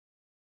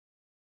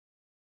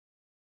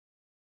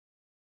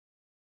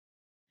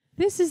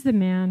this is the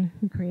man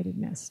who created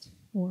Myst,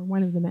 or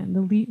one of the men,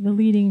 the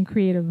leading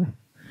creative.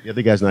 The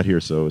other guy's not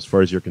here, so as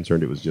far as you're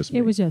concerned, it was just me.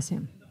 It was just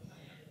him.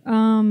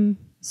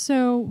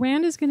 So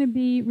Rand is going to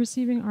be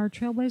receiving our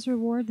Trailblazer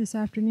Award this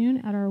afternoon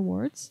at our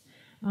awards.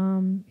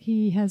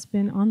 He has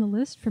been on the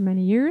list for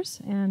many years,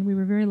 and we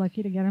were very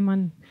lucky to get him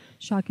on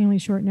shockingly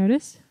short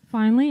notice,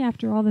 finally,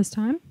 after all this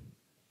time.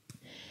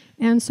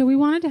 And so we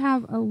wanted to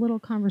have a little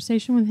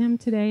conversation with him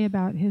today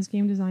about his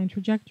game design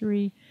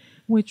trajectory,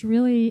 which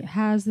really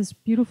has this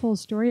beautiful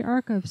story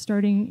arc of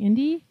starting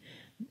indie,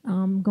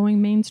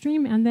 going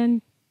mainstream, and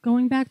then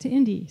going back to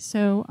indie.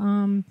 So,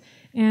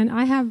 and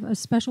I have a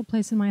special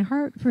place in my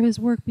heart for his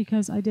work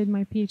because I did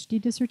my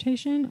PhD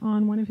dissertation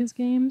on one of his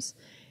games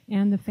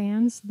and the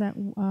fans that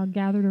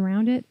gathered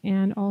around it,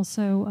 and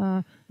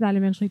also that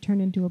eventually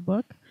turned into a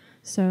book.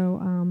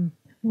 So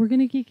we're going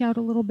to geek out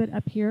a little bit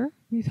up here.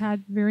 We've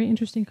had very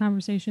interesting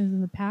conversations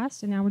in the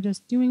past, and now we're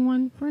just doing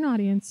one for an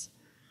audience.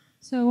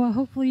 So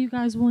hopefully you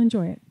guys will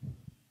enjoy it.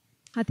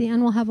 At the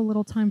end, we'll have a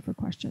little time for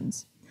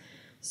questions.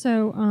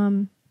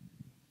 So,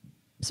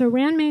 so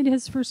Rand made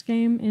his first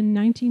game in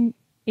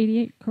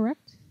 1988,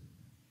 correct?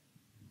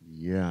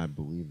 Yeah, I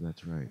believe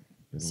that's right.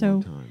 Been a So,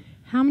 long time.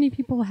 how many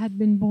people had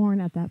been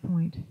born at that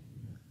point?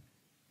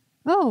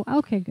 Oh,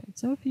 okay, good.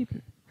 So a few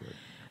people.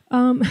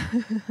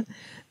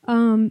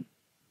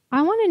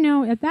 I want to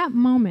know, at that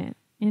moment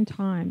in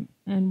time,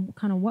 and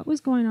kind of what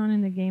was going on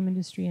in the game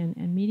industry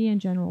and media in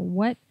general,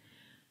 what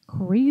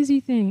crazy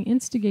thing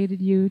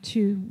instigated you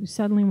to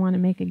suddenly want to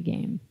make a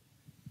game?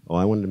 Oh,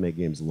 I wanted to make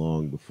games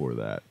long before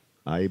that.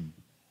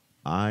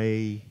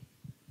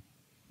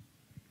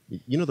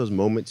 You know those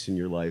moments in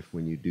your life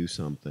when you do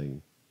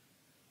something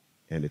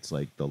and it's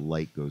like the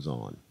light goes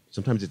on.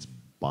 Sometimes it's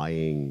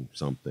buying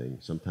something.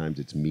 Sometimes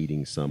it's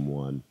meeting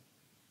someone.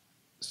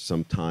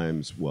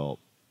 Sometimes, well,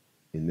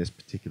 in this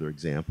particular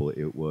example,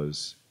 it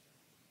was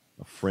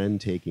a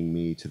friend taking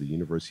me to the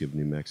University of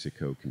New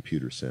Mexico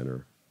Computer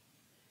Center,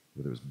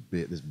 where there was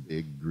this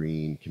big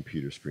green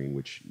computer screen,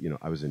 which, you know,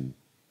 I was in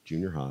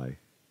junior high,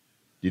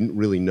 didn't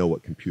really know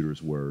what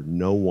computers were.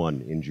 No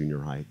one in junior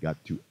high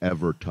got to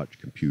ever touch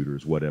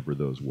computers, whatever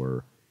those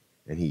were.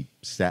 And he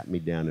sat me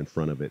down in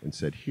front of it and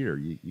said, here,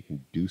 you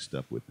can do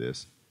stuff with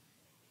this.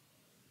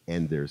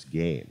 And there's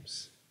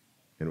games.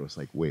 And it was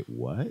like, wait,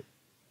 what?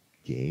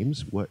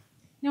 Games? What?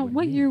 Now,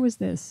 what year was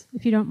this,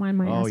 if you don't mind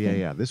my asking? Oh,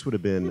 yeah. This would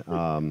have been,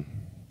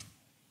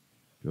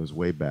 goes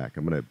way back.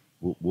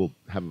 We'll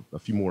have a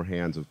few more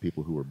hands of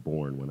people who were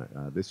born when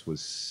this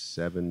was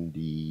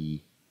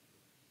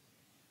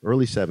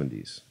early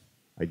 70s.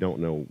 I don't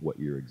know what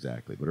year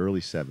exactly, but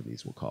early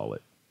 70s, we'll call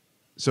it.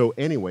 So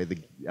anyway,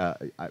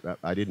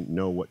 I didn't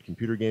know what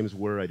computer games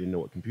were. I didn't know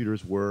what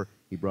computers were.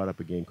 He brought up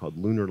a game called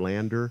Lunar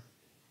Lander,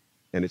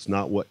 and it's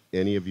not what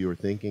any of you are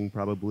thinking,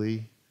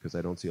 probably, because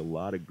I don't see a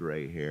lot of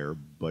gray hair,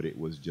 but it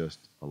was just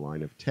a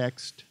line of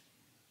text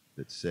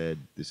that said,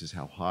 this is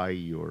how high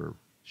your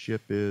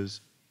ship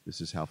is,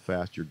 this is how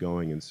fast you're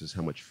going, and this is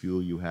how much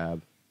fuel you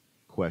have, ?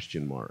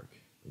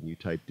 And you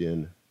typed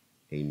in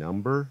a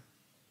number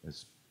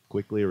as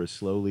quickly or as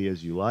slowly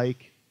as you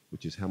like,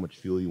 which is how much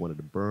fuel you wanted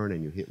to burn,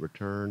 and you hit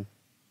return,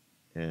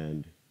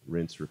 and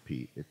rinse,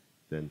 repeat. It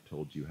then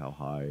told you how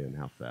high and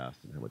how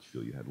fast and how much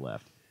fuel you had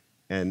left.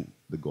 And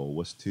the goal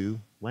was to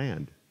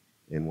land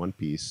in one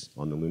piece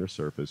on the lunar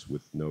surface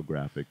with no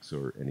graphics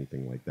or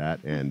anything like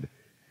that, and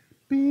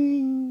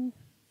bing,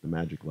 the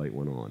magic light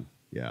went on.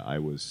 Yeah,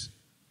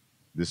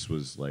 this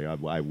was like,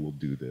 I will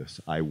do this.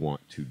 I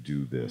want to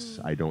do this.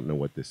 I don't know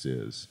what this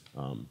is.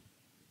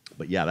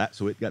 But yeah,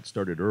 so it got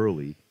started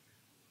early,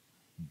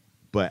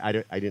 but I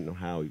didn't know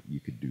how you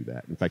could do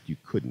that. In fact, you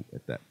couldn't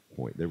at that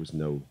point. There was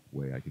no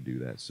way I could do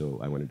that, so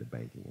I went into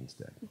banking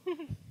instead.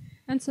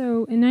 And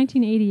so in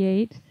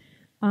 1988,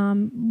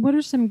 what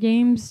are some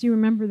games you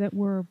remember that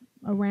were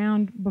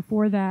around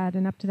before that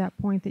and up to that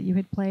point that you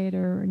had played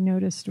or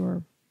noticed,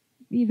 or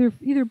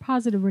either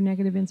positive or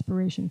negative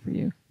inspiration for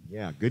you?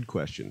 Yeah, good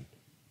question.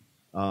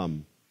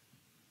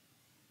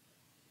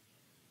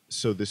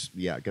 So this,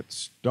 got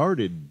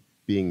started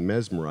being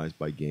mesmerized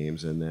by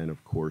games, and then,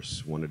 of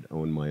course, wanted to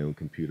own my own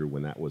computer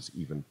when that was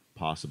even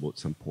possible at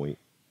some point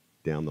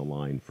down the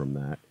line from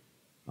that.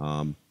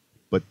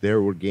 But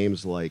there were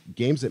games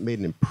that made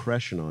an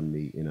impression on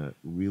me in a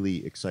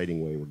really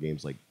exciting way were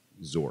games like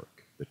Zork,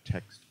 the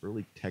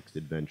early text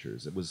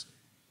adventures. There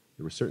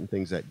were certain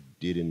things that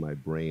did in my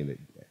brain that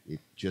it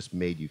just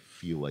made you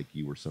feel like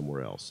you were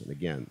somewhere else. And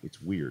again,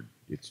 it's weird.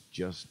 It's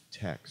just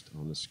text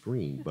on the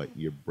screen, but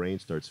your brain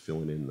starts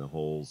filling in the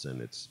holes,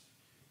 and it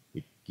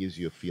gives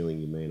you a feeling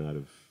you may not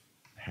have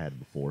had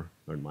before,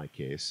 or in my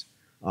case.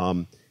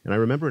 And I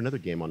remember another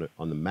game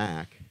on the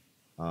Mac.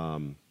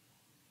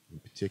 In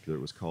particular,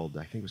 I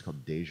think it was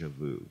called Deja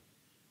Vu.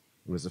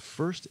 It was the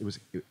first.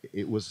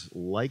 It was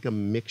like a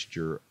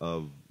mixture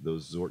of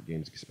those Zork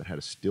games, except it had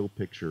a still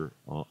picture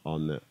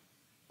on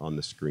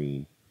the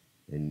screen,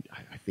 and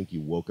I think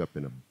you woke up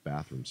in a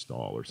bathroom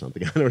stall or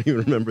something. I don't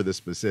even remember the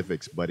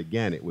specifics, but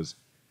again, it was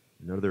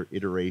another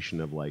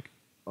iteration of like,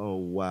 oh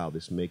wow,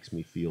 this makes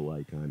me feel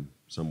like I'm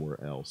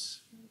somewhere else.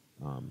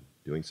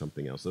 doing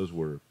something else. Those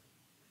were,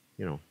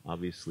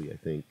 obviously I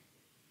think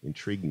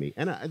intrigued me.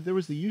 And there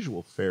was the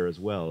usual fare as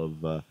well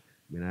of, I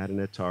had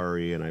an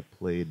Atari and I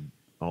played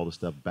all the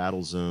stuff.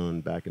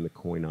 Battlezone back in the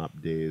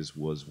coin-op days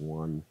was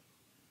one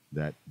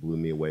that blew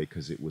me away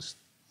because it was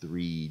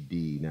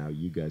 3D. Now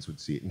you guys would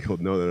see it and go,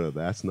 no,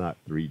 that's not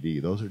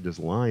 3D. Those are just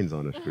lines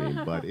on a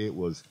screen. But it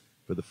was,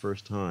 for the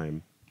first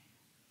time,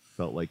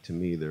 felt like to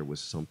me there was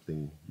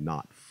something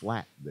not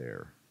flat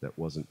there that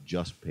wasn't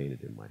just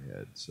painted in my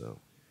head. So,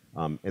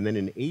 and then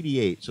in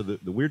 '88, so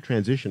the weird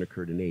transition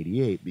occurred in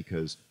 '88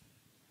 because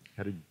I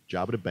had a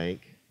job at a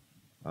bank,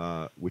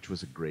 which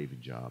was a gravy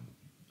job.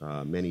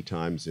 Many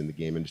times in the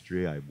game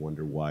industry, I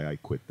wonder why I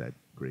quit that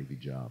gravy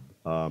job.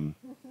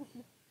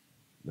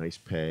 Nice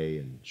pay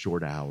and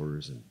short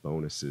hours and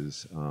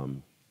bonuses.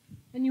 And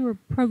you were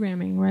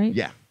programming, right?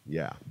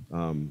 Yeah.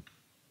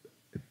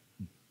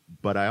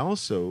 But I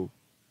also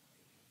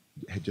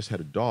had just had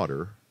a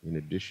daughter in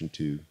addition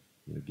to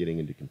getting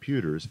into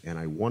computers, and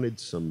I wanted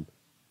some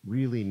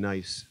really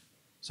nice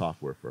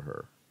software for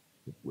her.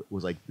 It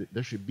was like,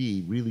 there should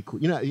be really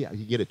cool,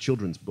 you get a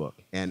children's book,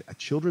 and a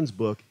children's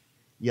book,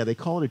 they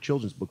call it a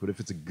children's book, but if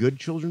it's a good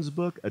children's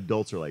book,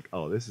 adults are like,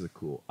 oh, this is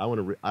cool. I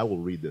will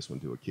read this one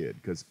to a kid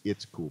because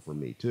it's cool for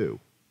me too.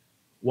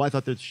 Well, I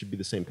thought there should be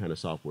the same kind of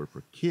software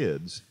for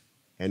kids,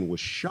 and was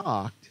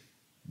shocked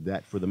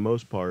that for the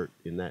most part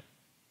in that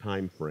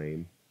time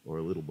frame, or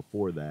a little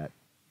before that,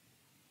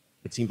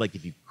 it seemed like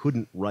if you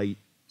couldn't write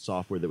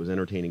software that was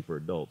entertaining for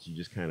adults, you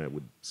just kind of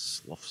would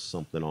slough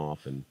something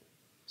off and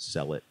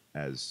sell it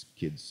as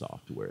kids'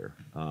 software.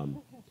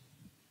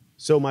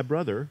 So my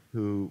brother,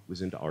 who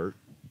was into art,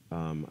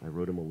 I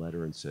wrote him a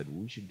letter and said,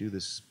 we should do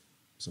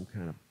some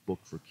kind of book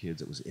for kids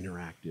that was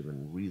interactive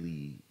and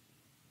really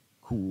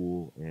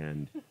cool.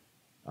 And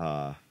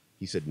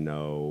he said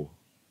no.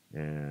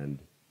 And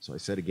so I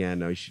said again,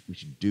 no, we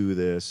should do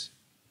this.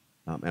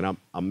 And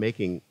I'm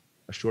making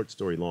a short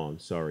story long,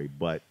 sorry,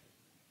 but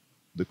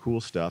the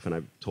cool stuff, and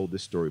I've told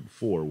this story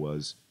before,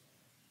 was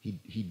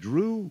he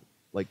drew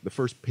like the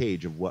first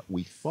page of what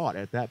we thought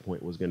at that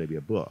point was going to be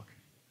a book.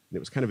 And it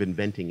was kind of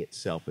inventing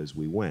itself as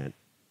we went.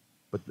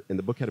 And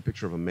the book had a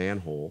picture of a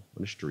manhole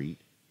on a street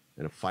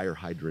and a fire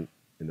hydrant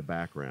in the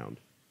background.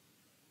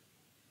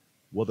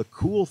 Well, the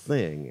cool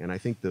thing, and I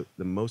think the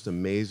most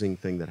amazing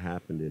thing that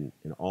happened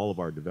in all of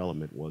our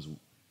development was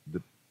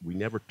we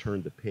never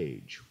turned the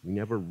page. We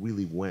never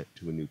really went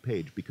to a new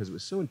page because it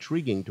was so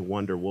intriguing to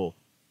wonder, well,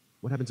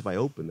 what happens if I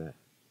open that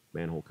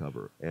manhole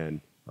cover and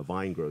a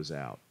vine grows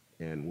out?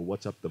 And well,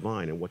 what's up the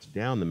vine and what's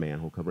down the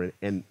manhole cover?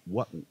 And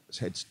what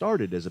had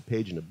started as a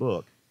page in a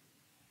book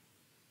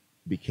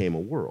became a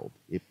world.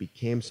 It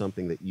became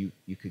something that you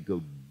could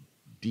go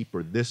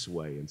deeper this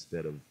way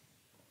instead of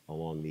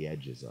along the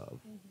edges of.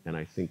 Mm-hmm. And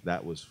I think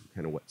that was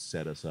kind of what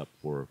set us up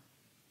for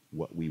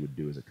what we would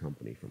do as a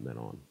company from then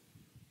on.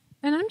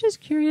 And I'm just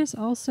curious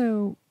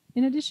also,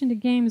 in addition to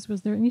games,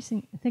 was there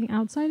anything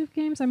outside of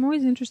games? I'm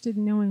always interested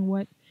in knowing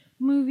what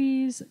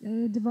movies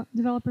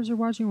developers are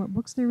watching, what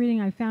books they're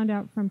reading. I found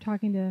out from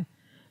talking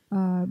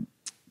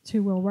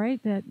to Will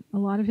Wright that a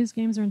lot of his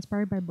games are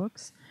inspired by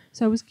books.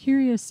 So I was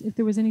curious if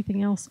there was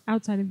anything else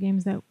outside of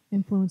games that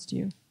influenced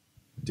you.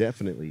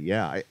 Definitely,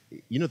 yeah.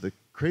 The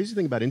crazy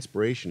thing about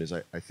inspiration is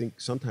I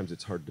think sometimes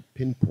it's hard to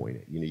pinpoint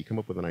it. You come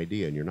up with an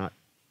idea and you're not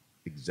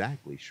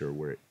exactly sure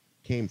where it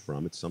came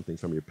from. It's something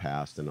from your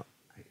past, and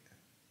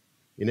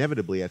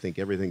inevitably I think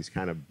everything's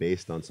kind of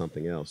based on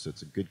something else. So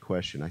it's a good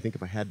question. I think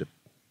if I had to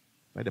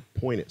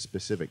point at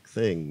specific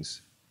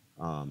things,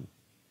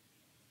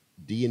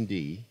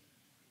 D&D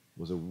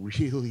was a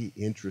really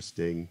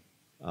interesting,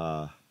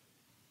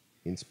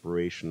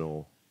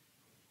 inspirational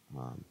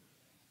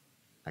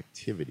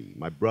activity.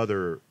 My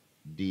brother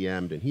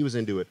DM'd, and he was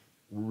into it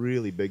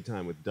really big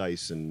time with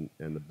dice and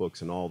the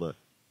books and all the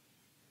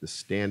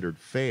standard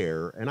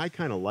fare, and I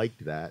kind of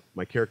liked that.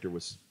 My character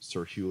was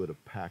Sir Hewlett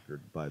of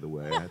Packard, by the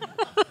way.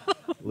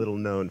 Little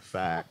known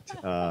fact.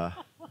 In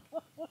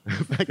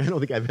fact, I don't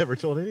think I've ever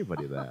told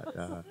anybody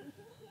that.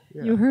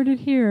 Yeah. You heard it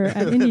here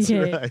at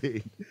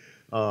IndieCade.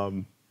 That's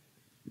right.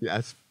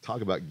 Let's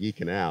talk about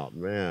geeking out.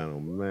 Man, oh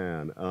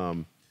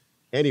man.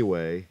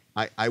 Anyway,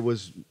 I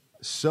was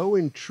so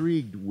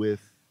intrigued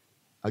with,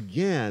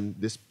 again,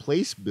 this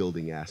place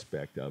building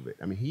aspect of it.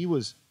 I mean, he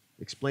was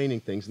explaining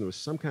things, and there was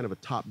some kind of a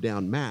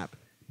top-down map,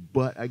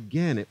 but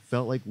again, it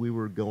felt like we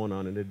were going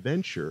on an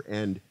adventure,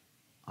 and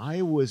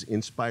I was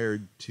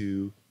inspired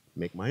to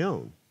make my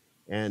own.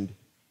 And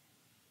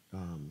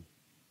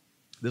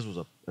this was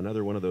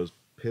another one of those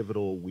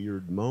pivotal,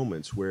 weird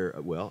moments where,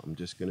 well, I'm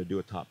just going to do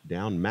a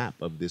top-down map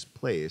of this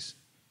place,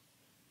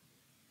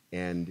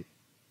 and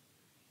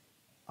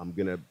I'm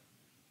going to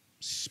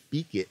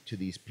speak it to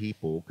these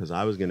people because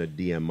I was going to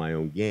DM my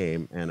own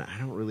game, and I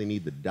don't really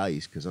need the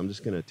dice because I'm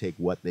just going to take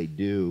what they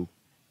do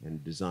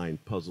and design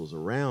puzzles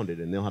around it,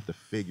 and they'll have to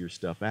figure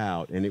stuff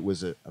out. And it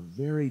was a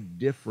very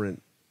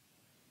different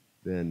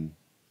than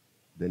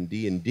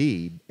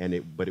D&D,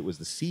 but it was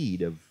the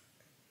seed of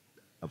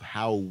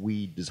how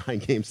we design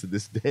games to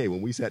this day.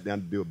 When we sat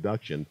down to do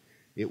Abduction,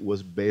 it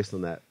was based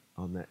on that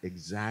on that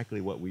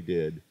exactly what we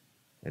did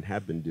and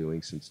have been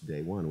doing since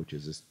day one, which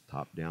is this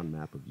top-down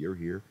map of you're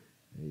here,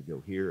 and you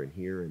go here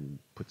and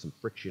put some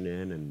friction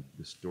in, and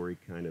the story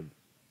kind of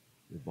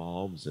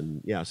evolves.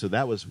 And yeah, so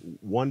that was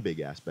one big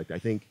aspect. I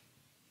think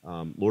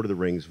Lord of the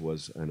Rings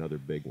was another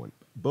big one.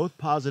 Both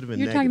positive and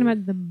negative. You're talking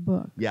about the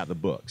book. Yeah, the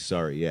book.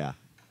 Sorry, yeah.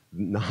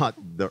 Not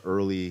the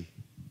early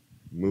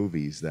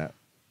movies that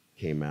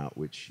came out,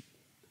 which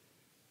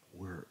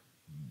were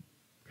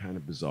kind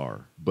of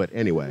bizarre. But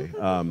anyway,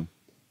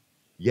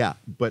 yeah.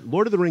 But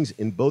Lord of the Rings,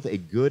 in both a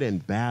good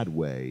and bad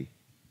way,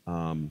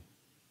 the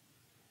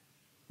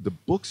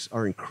books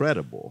are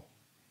incredible,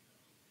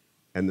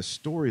 and the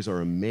stories are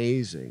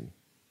amazing.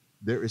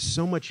 There is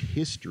so much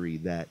history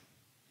that,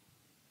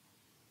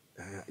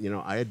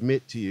 I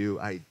admit to you,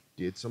 I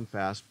did some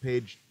fast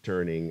page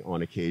turning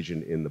on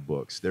occasion in the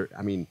books.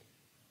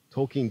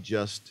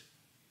 Tolkien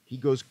he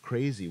goes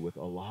crazy with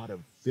a lot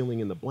of filling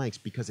in the blanks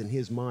because in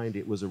his mind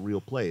it was a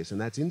real place, and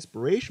that's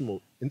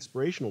inspirational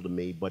to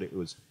me. But it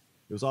was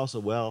also,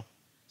 well,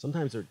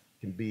 sometimes there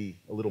can be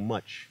a little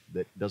much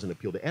that doesn't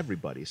appeal to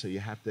everybody, so you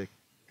have to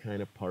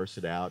kind of parse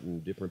it out,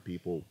 and different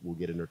people will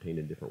get entertained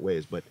in different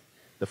ways. But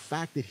the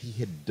fact that he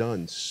had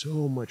done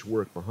so much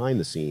work behind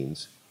the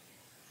scenes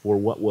for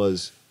what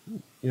was,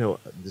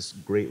 this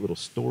great little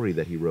story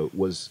that he wrote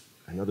was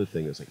another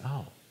thing that's like,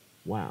 oh,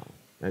 wow,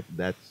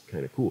 that's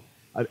kind of cool.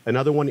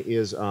 Another one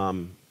is, I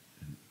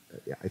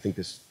think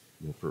this,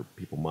 for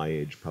people my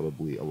age,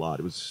 probably a lot.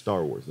 It was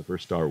Star Wars, the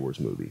first Star Wars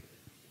movie.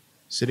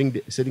 Sitting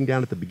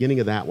down at the beginning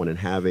of that one and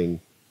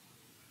having,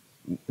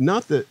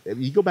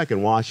 you go back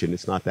and watch it, and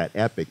it's not that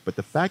epic, but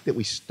the fact that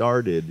we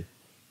started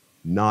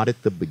not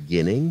at the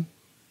beginning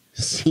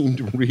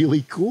seemed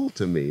really cool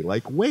to me.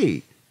 Like,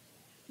 wait,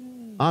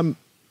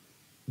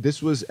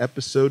 this was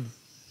episode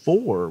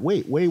 4.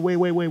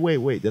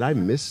 Wait. Did I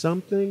miss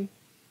something?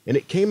 And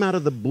it came out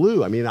of the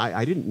blue. I mean,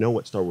 I didn't know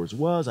what Star Wars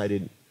was.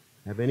 I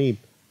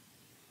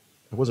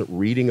wasn't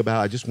reading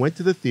about it. I just went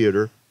to the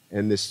theater,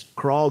 and this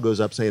crawl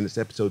goes up saying it's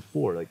episode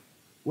 4. Like,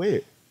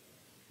 wait.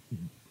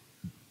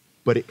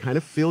 But it kind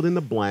of filled in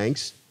the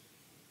blanks.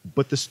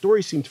 But the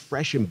story seemed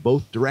fresh in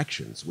both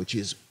directions, which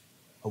is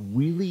a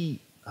really,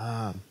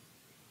 I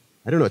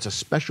don't know, it's a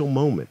special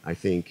moment, I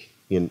think,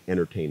 in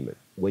entertainment,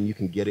 when you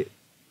can get it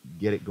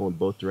going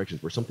both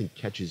directions, where something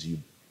catches you,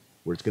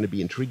 where it's going to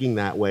be intriguing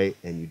that way,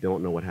 and you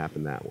don't know what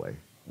happened that way.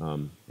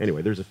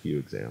 Anyway, there's a few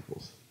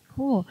examples.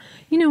 Cool.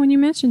 When you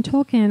mentioned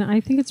Tolkien, I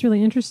think it's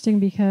really interesting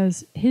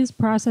because his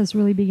process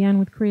really began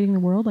with creating the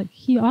world. Like,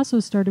 he also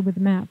started with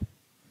the map.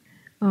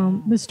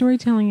 The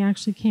storytelling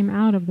actually came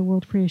out of the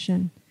world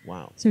creation.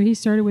 Wow. So he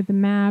started with the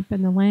map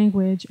and the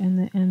language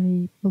and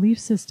the belief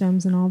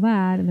systems and all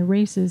that and the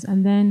races,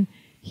 and then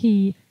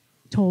he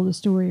told a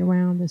story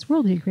around this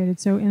world he created.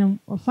 So in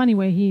a funny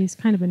way, he's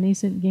kind of a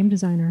nascent game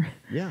designer.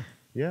 Yeah,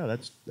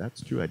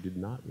 that's true. I did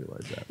not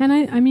realize that. And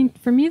I mean,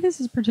 for me, this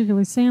is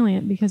particularly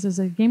salient because as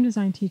a game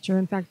design teacher,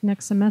 in fact,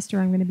 next semester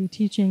I'm going to be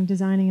teaching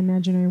designing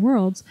imaginary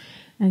worlds,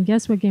 and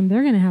guess what game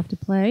they're going to have to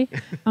play?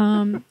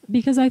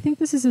 Because I think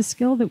this is a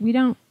skill that we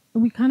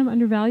kind of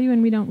undervalue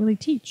and we don't really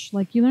teach.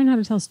 Like, you learn how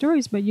to tell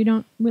stories, but you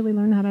don't really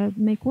learn how to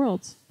make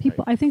worlds.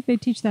 People, right. I think they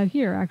teach that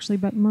here actually,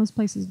 but most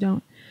places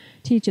don't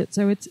teach it.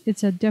 So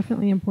it's a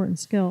definitely important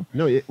skill.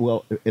 No,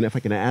 and if I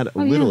can add a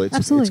little,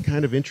 it's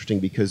kind of interesting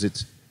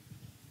because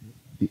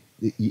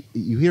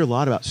you hear a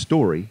lot about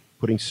story,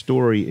 putting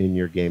story in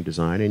your game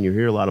design, and you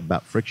hear a lot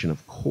about friction.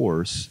 Of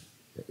course,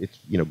 it's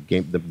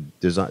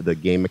the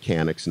game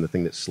mechanics and the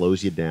thing that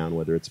slows you down,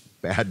 whether it's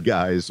bad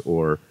guys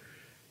or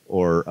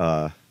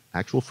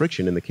actual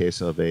friction in the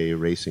case of a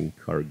racing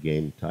car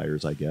game,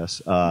 tires, I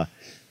guess. But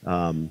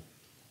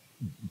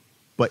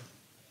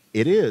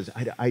it is.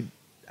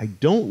 I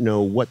don't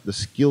know what the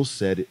skill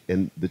set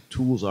and the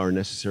tools are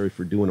necessary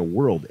for doing a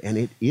world, and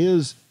it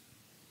is.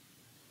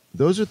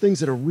 Those are things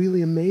that are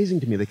really amazing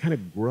to me. They kind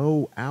of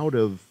grow out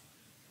of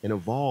and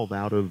evolve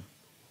out of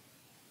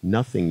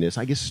nothingness.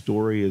 I guess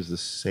story is the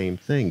same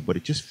thing, but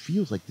it just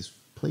feels like this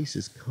place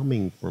is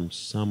coming from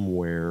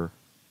somewhere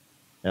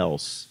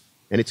else.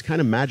 And it's kind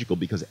of magical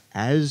because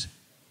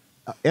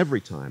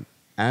every time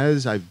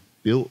as I've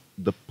built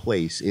the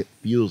place, it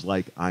feels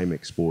like I'm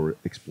exploring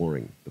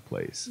the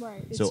place.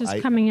 Right. It's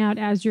just coming out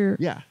as you're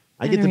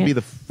I get to be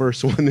the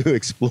first one who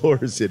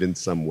explores it in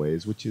some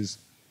ways, which is,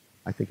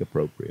 I think,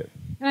 appropriate.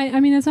 I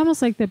mean, it's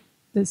almost like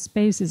the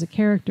space is a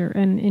character,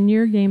 and in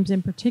your games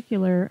in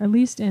particular, at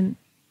least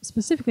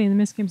specifically in the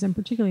Myst games and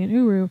particularly in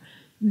Uru,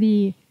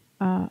 the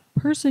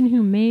person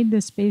who made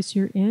the space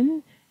you're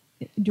in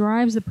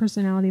drives the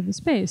personality of the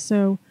space.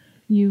 So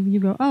you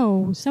go,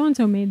 oh,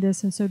 so-and-so made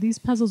this, and so these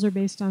puzzles are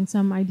based on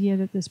some idea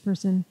that this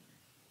person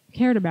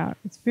cared about.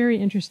 It's very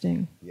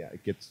interesting. Yeah,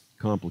 it gets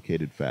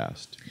complicated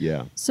fast.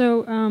 Yeah.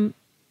 So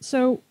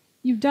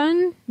you've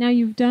done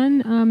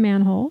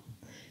Manhole,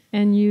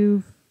 and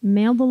you've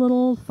mailed the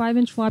little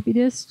 5-inch floppy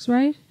disks,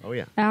 right? Oh,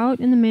 yeah. Out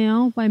in the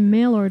mail by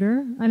mail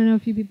order. I don't know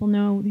if you people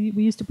know,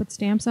 we used to put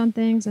stamps on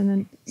things, and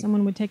then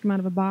someone would take them out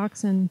of a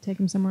box and take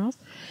them somewhere else.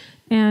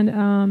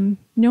 And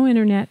no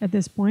internet at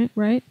this point,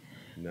 right?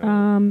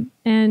 No.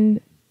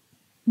 And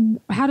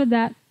how did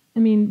that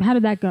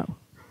go?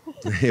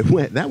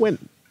 That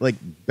went like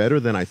better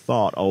than I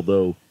thought,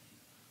 although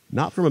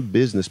not from a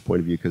business point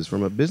of view, because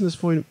from a business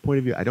point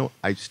of view,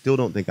 I still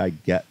don't think I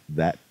get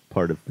that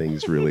part of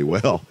things really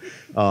well.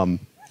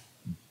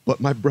 But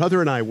my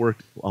brother and I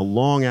worked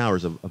long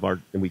hours and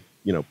we,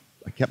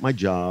 I kept my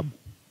job,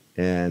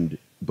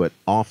 but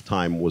off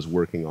time was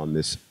working on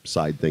this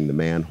side thing, the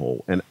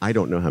manhole. And I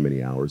don't know how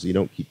many hours. You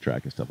don't keep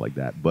track of stuff like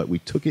that. But we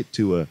took it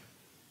to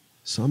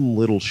some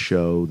little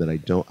show that I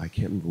can't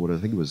remember what, I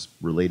think it was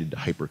related to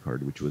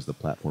HyperCard, which was the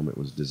platform it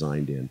was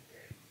designed in.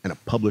 And a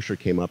publisher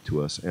came up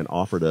to us and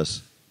offered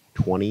us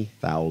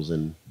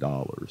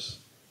 $20,000.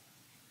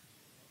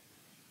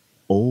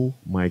 Oh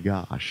my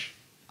gosh.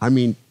 I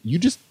mean,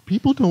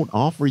 people don't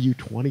offer you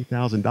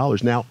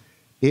 $20,000. Now,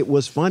 it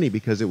was funny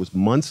because it was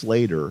months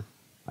later,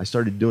 I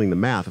started doing the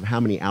math of how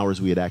many hours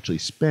we had actually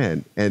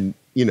spent. And,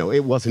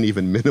 it wasn't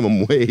even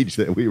minimum wage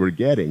that we were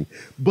getting.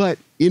 But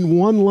in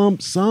one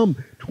lump sum,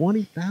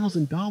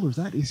 $20,000,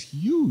 that is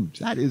huge.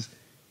 That is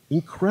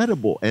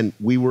incredible. And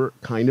we were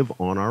kind of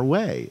on our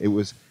way. It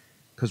was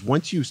because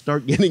once you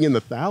start getting in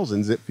the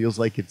thousands, it feels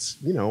like it's,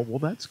 well,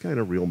 that's kind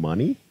of real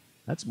money.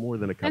 That's more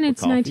than a cup of coffee. And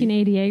it's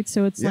 1988,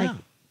 so it's like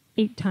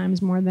 8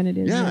 times more than it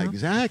is now. Yeah,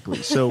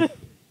 exactly. So,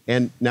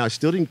 and now I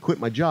still didn't quit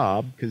my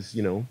job because,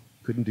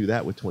 couldn't do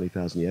that with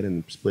 20,000 yet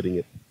and splitting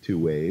it 2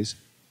 ways.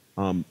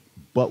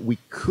 But we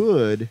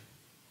could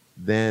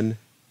then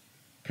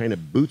kind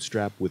of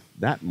bootstrap with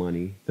that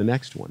money the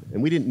next one.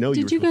 And we didn't know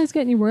Did you guys get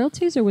any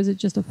royalties, or was it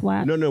just a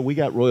flat? No, we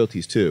got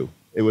royalties too.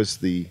 It was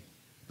the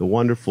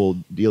wonderful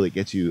deal that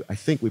gets you, I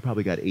think we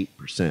probably got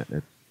 8%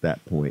 at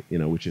that point,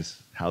 which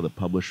is how the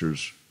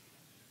publishers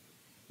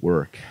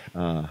work.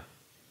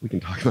 We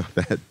can talk about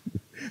that.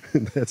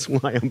 That's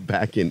why I'm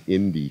back in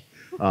indie.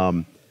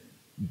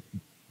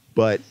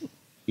 But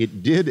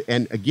it did,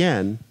 and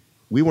again,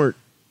 we weren't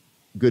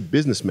good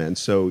businessmen,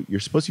 so you're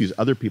supposed to use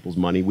other people's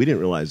money. We didn't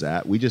realize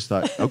that. We just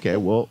thought, okay,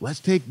 well, let's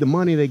take the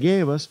money they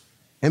gave us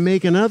and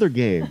make another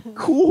game.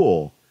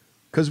 Cool,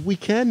 because we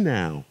can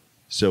now.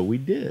 So we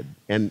did,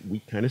 and we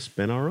kind of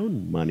spent our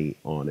own money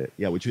on it.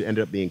 Yeah, which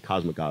ended up being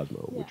Cosmic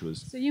Osmo, which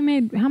was... So you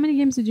made, how many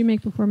games did you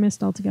make before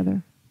Myst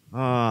altogether?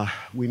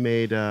 We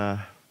made 3,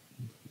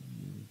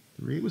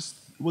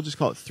 we'll just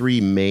call it 3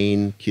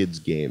 main kids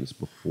games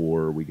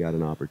before we got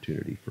an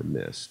opportunity for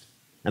Myst.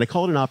 And I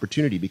call it an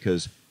opportunity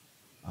because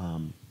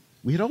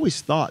we had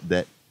always thought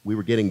that we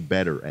were getting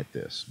better at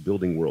this,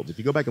 building worlds. If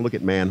you go back and look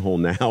at Manhole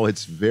now,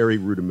 it's very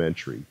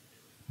rudimentary.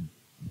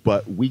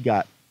 But we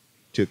got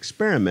to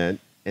experiment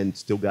and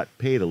still got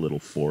paid a little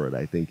for it,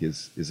 I think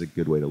is a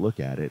good way to look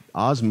at it.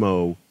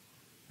 Cosmic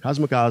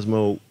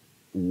Osmo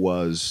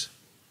was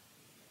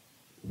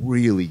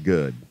really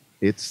good.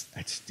 I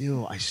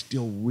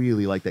still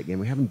really like that game.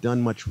 We haven't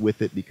done much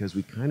with it because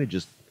we kind of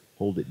just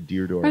hold it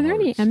dear to our hearts. Are there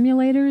any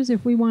emulators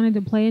if we wanted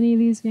to play any of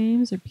these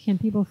games, or can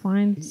people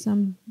find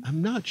some?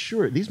 I'm not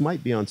sure. These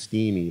might be on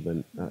Steam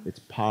even. It's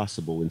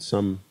possible in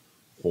some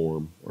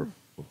form or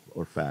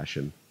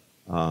fashion.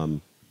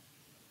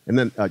 And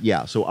then,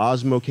 so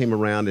Osmo came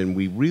around and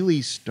we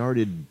really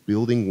started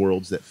building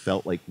worlds that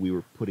felt like we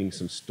were putting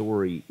some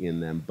story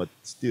in them, but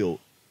still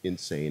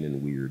insane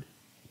and weird.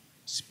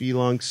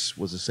 Spelunks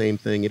was the same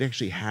thing. It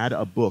actually had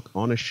a book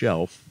on a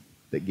shelf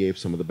that gave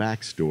some of the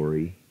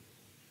backstory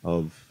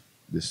of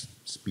this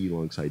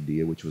Spelunks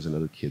idea, which was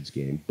another kid's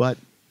game. But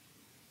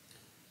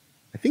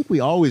I think we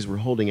always were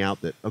holding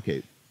out that,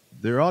 okay,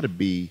 we ought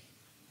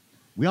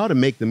to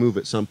make the move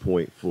at some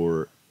point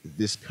for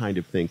this kind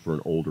of thing for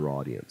an older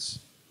audience.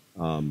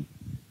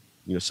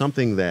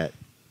 Something that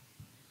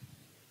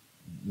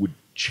would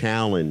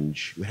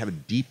have a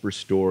deeper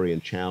story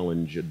and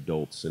challenge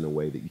adults in a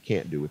way that you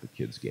can't do with a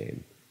kid's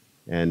game.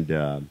 And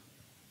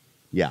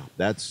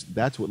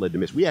that's what led to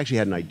Myst. We actually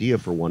had an idea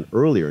for one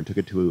earlier and took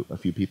it to a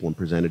few people and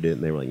presented it,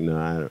 and they were like, no,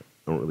 I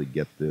don't really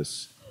get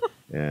this.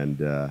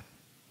 And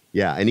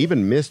and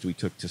even Myst we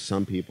took to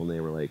some people, and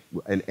they were like,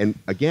 and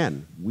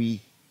again,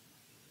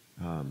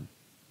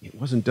 it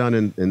wasn't done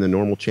in the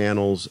normal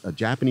channels. A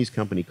Japanese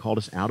company called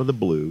us out of the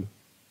blue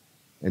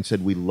and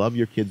said, we love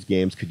your kids'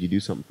 games. Could you do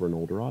something for an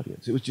older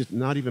audience? It was just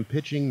not even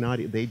pitching.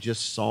 They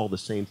just saw the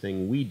same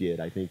thing we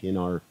did, I think, in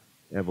our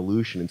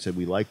evolution and said,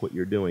 we like what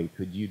you're doing.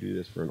 Could you do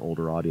this for an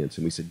older audience?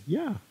 And we said,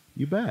 yeah,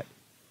 you bet.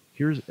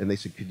 And they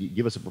said, could you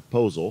give us a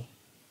proposal?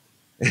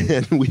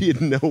 And we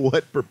didn't know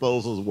what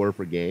proposals were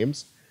for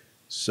games.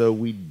 So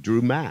we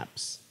drew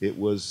maps. It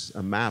was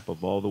a map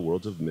of all the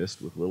worlds of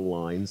Myst with little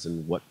lines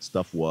and what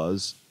stuff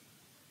was.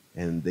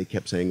 And they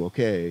kept saying,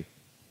 okay,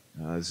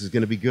 this is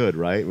going to be good,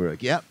 right? And we're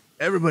like, yep,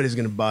 everybody's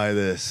going to buy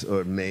this.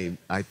 Or maybe,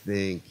 I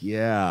think,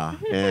 yeah.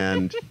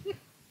 And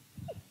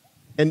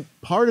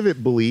part of it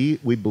we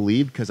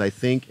believed because I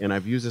think, and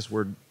I've used this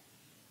word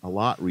a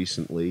lot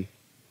recently,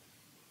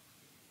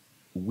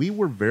 we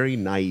were very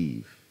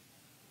naive.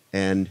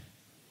 And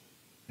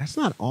that's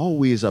not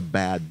always a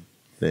bad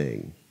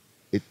thing.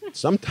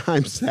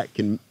 Sometimes that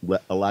can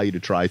allow you to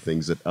try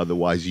things that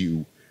otherwise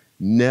you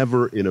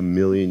never in a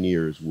million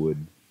years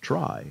would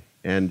try.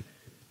 And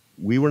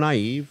we were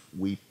naive.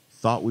 We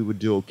thought we would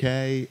do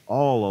okay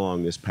all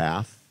along this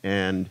path,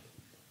 and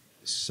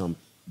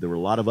there were a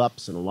lot of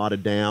ups and a lot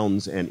of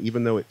downs. And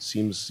even though it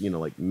seems,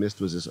 like Myst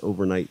was this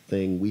overnight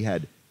thing, we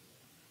had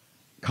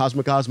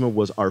Cosmic Ozma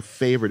was our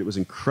favorite. It was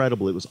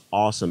incredible. It was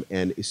awesome.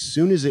 And as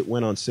soon as it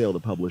went on sale, the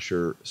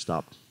publisher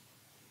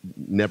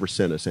never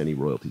sent us any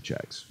royalty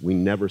checks. We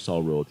never saw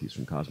royalties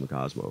from Cosmic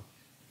Ozma.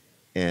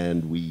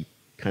 And we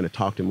kind of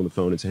talked to him on the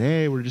phone and said,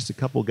 hey, we're just a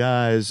couple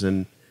guys,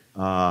 and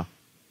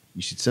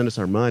you should send us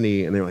our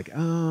money. And they were like,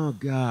 oh,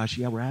 gosh,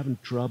 yeah, we're having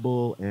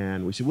trouble.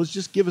 And we said, well,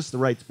 just give us the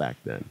rights back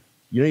then.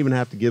 You don't even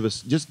have to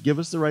just give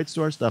us the rights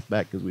to our stuff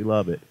back because we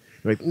love it.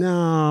 They're like,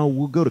 no,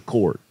 we'll go to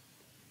court.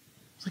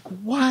 It's like,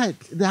 what?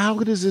 How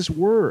does this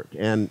work?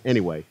 And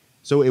anyway,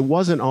 so it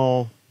wasn't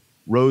all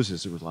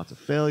roses. There was lots of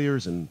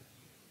failures,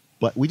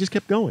 but we just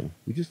kept going.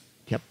 We just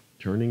kept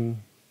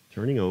turning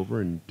over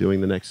and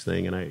doing the next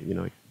thing. And I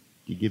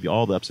give you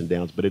all the ups and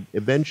downs, but it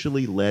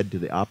eventually led to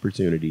the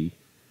opportunity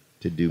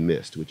to do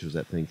Myst, which was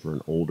that thing for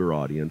an older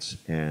audience,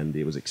 and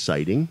it was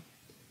exciting.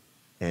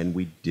 And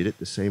we did it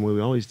the same way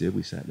we always did.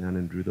 We sat down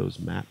and drew those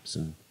maps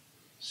and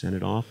sent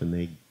it off, and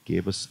they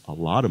gave us a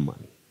lot of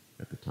money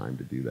at the time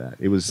to do that.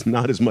 It was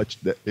not as much.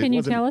 Can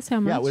you tell us how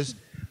much? Yeah, it was.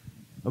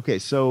 Okay,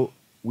 so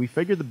we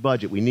figured the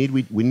budget. We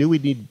knew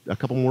we'd need a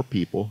couple more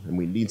people, and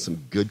we need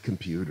some good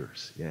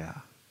computers. Yeah,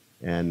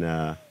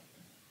 and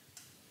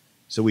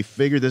so we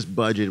figured this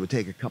budget would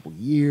take a couple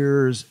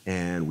years,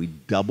 and we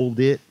doubled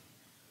it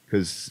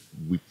because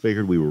we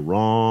figured we were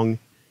wrong.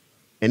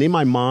 And in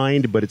my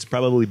mind, but it's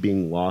probably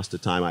being lost to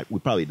time, we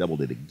probably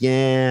doubled it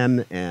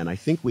again, and I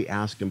think we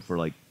asked him for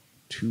like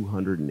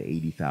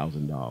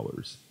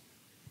 $280,000.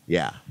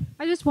 Yeah.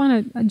 I just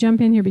want to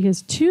jump in here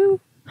because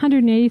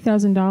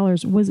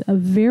 $280,000 was a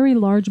very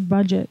large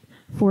budget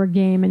for a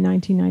game in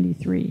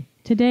 1993.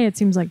 Today it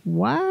seems like,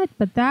 what?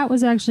 But that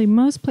was actually,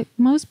 most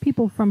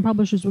people from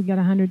publishers would get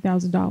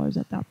 $100,000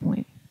 at that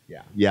point.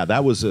 Yeah, yeah,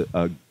 that was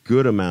a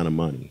good amount of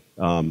money.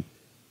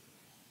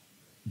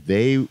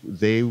 They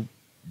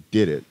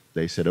did it.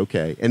 They said,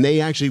 okay. And they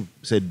actually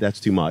said,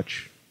 that's too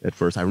much at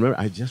first.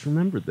 I just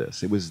remembered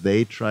this. It was,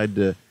 they tried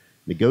to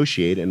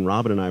negotiate, and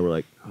Robin and I were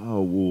like,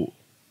 oh, well,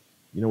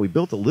 we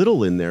built a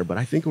little in there, but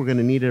I think we're going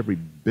to need every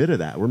bit of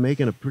that. We're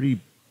making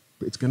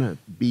it's going to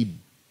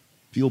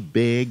feel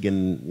big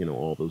and,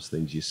 all those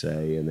things you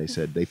say. And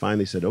they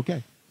finally said,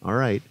 okay, all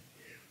right.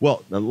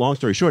 Well, long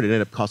story short, it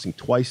ended up costing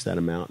twice that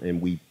amount,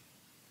 and we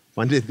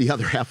funded the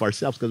other half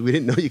ourselves because we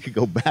didn't know you could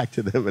go back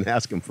to them and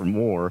ask them for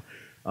more,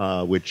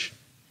 which,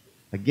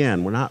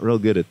 again, we're not real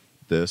good at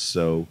this.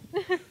 So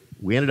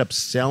we ended up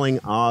selling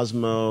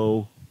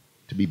Osmo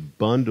to be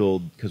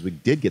bundled because we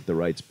did get the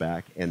rights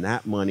back, and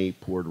that money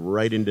poured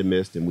right into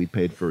Myst, and we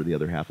paid for the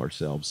other half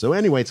ourselves. So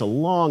anyway, it's a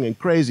long and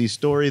crazy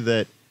story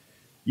that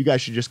you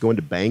guys should just go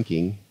into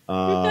banking.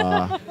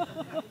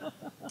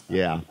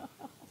 Yeah.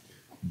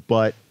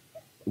 But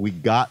we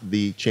got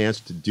the chance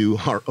to do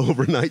our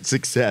overnight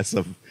success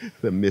of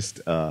the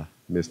Myst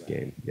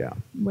game. Yeah.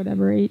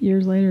 Whatever, 8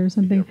 years later or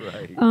something.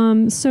 Yeah,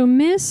 right. So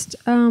Myst.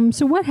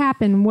 So what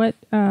happened? What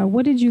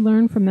did you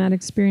learn from that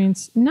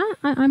experience?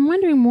 I'm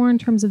wondering more in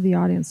terms of the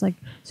audience. Like,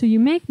 so you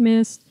make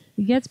Myst,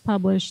 it gets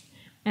published,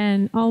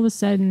 and all of a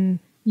sudden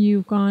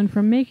you've gone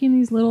from making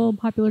these little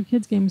popular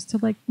kids games to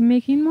like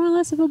making more or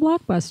less of a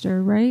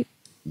blockbuster, right?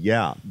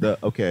 Yeah.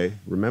 Okay.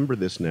 Remember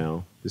this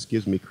now. This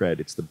gives me credit.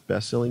 It's the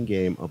best-selling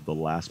game of the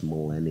last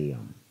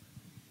millennium.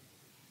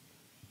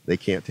 They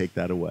can't take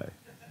that away.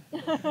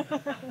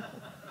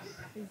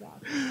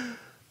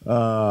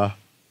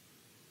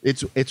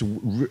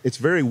 It's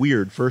very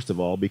weird, first of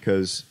all,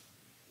 because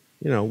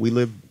we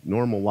live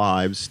normal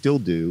lives, still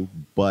do,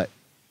 but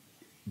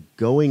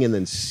going and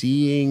then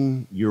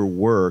seeing your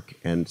work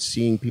and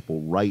seeing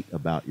people write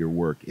about your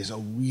work is a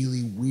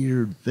really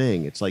weird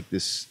thing. It's like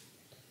this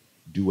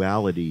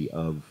duality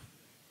of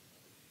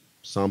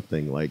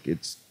something. Like,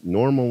 it's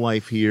normal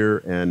life here,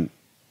 and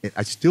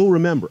I still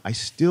remember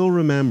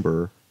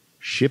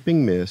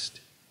shipping Myst,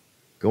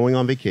 going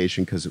on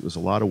vacation because it was a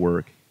lot of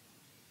work.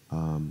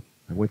 I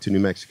went to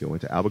New Mexico,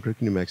 went to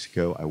Albuquerque, New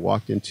Mexico. I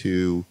walked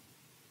into,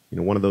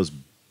 one of those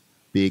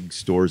big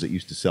stores that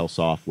used to sell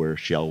software,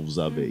 shelves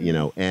of it,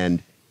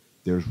 and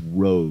there's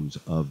rows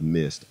of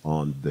Myst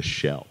on the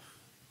shelf.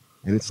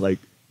 And it's like,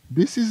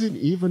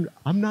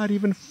 I'm not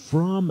even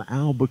from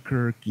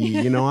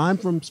Albuquerque. I'm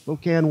from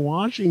Spokane,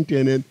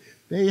 Washington, and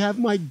they have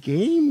my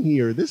game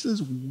here. This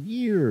is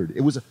weird.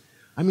 It's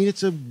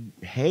a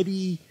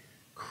heady,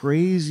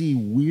 crazy,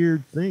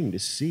 weird thing to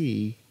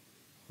see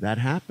that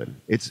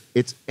happen. The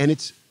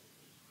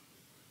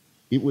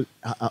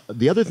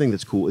other thing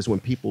that's cool is when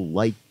people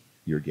like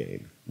your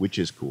game, which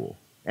is cool.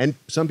 And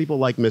some people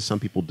like Myst, some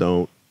people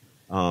don't.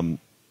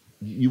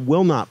 You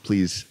will not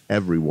please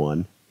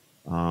everyone.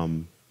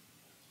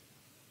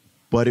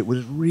 But it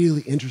was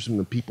really interesting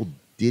when people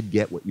did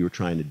get what you were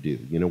trying to do.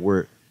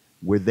 Where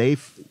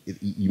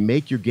you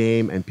make your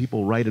game and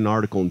people write an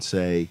article and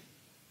say,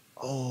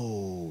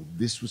 oh,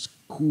 this was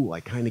cool. I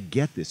kind of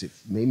get this. It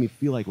made me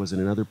feel like I was in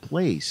another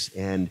place.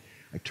 And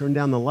I turned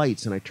down the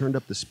lights and I turned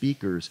up the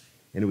speakers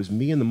and it was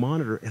me and the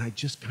monitor, and I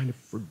just kind of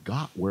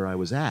forgot where I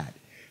was at.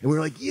 And we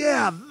were like,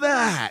 yeah,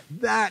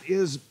 that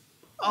is,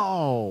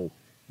 oh,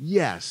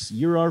 yes,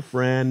 you're our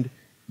friend.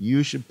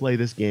 You should play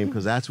this game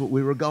because that's what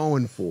we were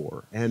going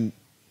for. And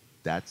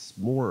that's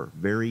more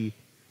very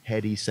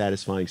heady,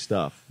 satisfying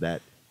stuff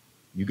that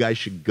you guys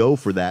should go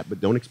for that, but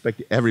don't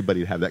expect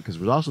everybody to have that, because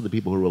there's also the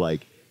people who were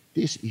like,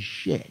 this is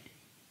shit.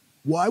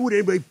 Why would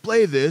anybody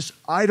play this?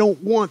 I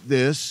don't want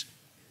this.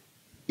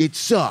 It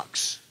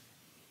sucks.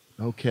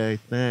 Okay,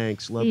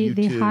 thanks. Love you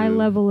too. The high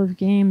level of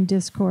game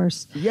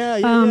discourse.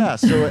 Yeah.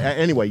 So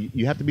anyway,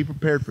 you have to be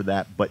prepared for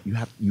that, but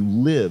you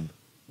live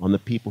on the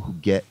people who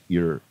get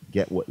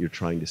what you're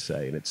trying to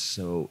say, and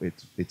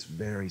it's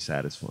very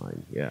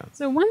satisfying. Yeah.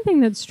 So one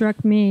thing that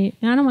struck me,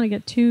 and I don't want to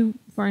get too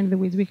far into the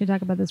weeds. We could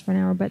talk about this for an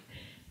hour, but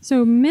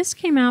so Myst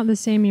came out the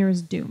same year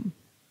as Doom.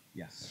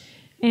 Yes.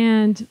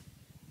 And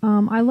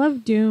I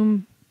love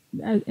Doom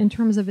in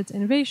terms of its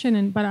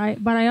innovation, but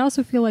I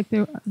also feel like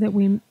that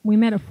we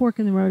met a fork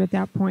in the road at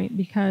that point,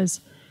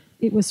 because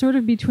it was sort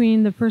of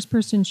between the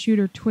first-person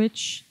shooter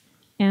Twitch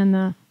and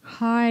the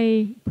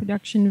high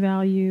production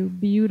value,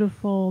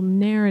 beautiful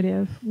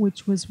narrative,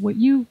 which was what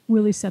you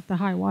really set the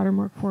high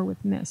watermark for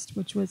with Myst,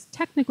 which was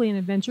technically an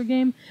adventure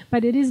game,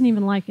 but it isn't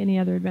even like any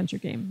other adventure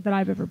game that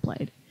I've ever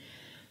played.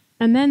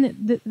 And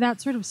then that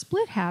sort of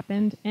split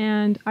happened,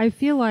 and I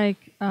feel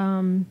like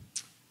the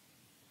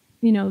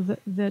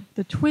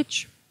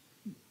Twitch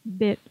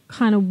bit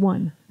kind of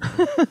won,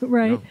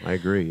 right? No, I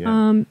agree.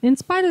 Yeah. In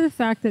spite of the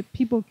fact that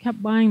people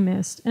kept buying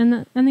Myst,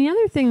 and the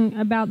other thing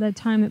about that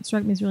time that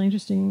struck me as really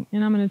interesting,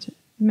 and I'm going to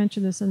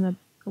mention this in the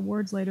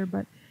awards later,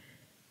 but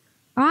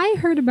I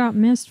heard about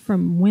Myst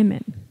from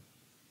women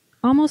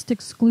almost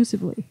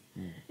exclusively.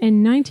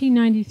 In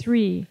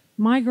 1993,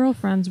 my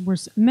girlfriends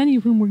many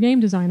of whom were game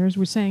designers,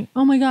 were saying,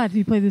 "Oh my God, have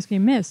you played this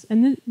game Myst?"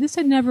 And this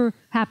had never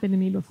happened to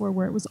me before,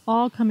 where it was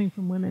all coming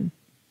from women.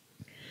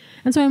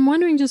 And so I'm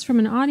wondering, just from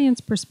an audience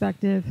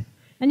perspective,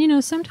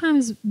 and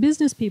sometimes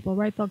business people,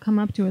 right, they'll come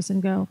up to us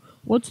and go,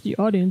 "What's the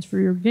audience for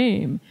your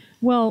game?"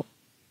 Well,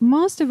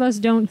 most of us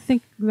don't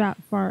think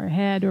that far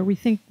ahead, or we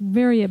think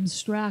very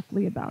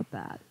abstractly about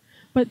that.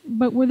 But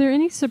were there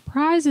any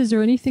surprises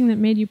or anything that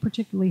made you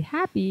particularly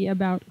happy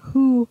about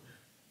who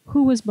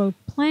was both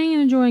playing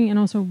and enjoying and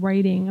also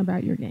writing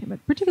about your game,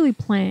 but particularly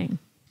playing?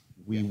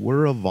 We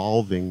were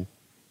evolving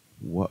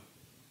what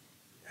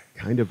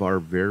kind of our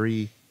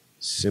very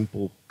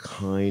simple,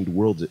 kind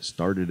worlds. It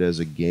started as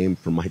a game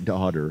for my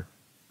daughter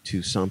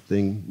to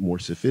something more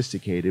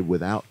sophisticated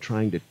without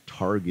trying to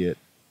target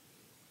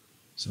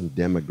some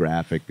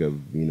demographic of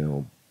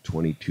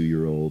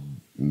 22-year-old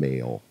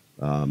male.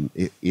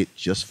 It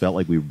just felt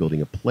like we were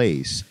building a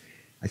place.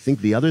 I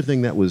think the other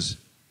thing that was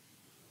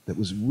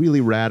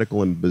really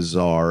radical and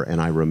bizarre, and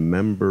I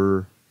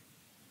remember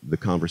the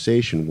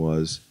conversation,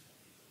 was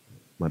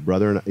my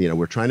brother and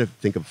we're trying to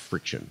think of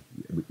friction.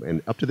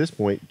 And up to this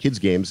point, kids'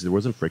 games, there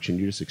wasn't friction.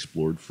 You just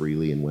explored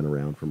freely and went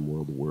around from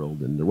world to world,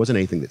 and there wasn't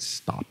anything that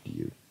stopped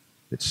you,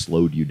 that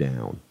slowed you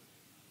down.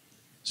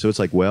 So it's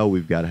like, well,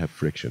 we've got to have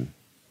friction.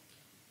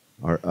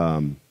 But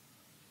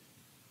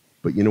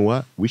you know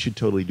what? We should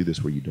totally do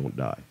this where you don't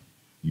die.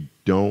 You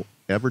don't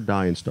ever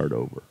die and start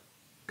over.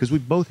 Because we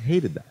both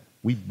hated that.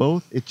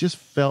 It just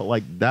felt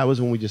like that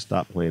was when we just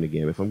stopped playing a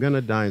game. If I'm going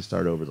to die and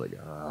start over, it's like,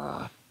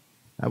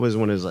 that was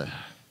when it was like,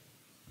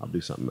 I'll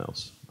do something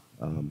else.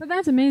 But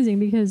that's amazing,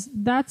 because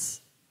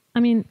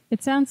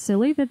it sounds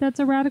silly that that's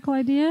a radical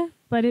idea,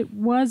 but it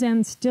was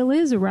and still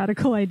is a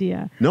radical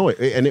idea. No,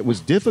 and it was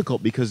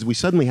difficult because we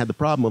suddenly had the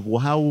problem of,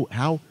 well,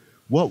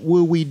 what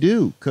will we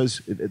do?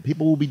 Because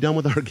people will be done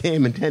with our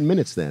game in 10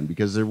 minutes then,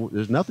 because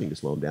there's nothing to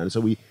slow them down. And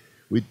so we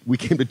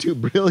came to two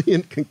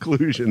brilliant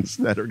conclusions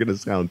that are going to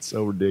sound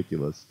so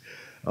ridiculous.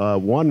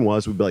 One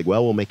was, we'd be like,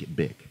 well, we'll make it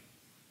big.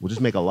 We'll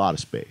just make a lot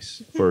of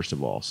space, first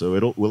of all. So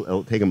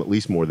it'll take them at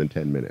least more than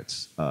 10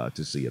 minutes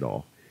to see it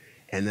all.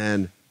 And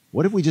then,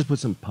 what if we just put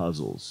some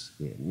puzzles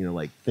in?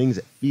 Like things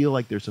that feel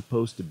like they're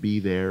supposed to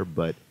be there,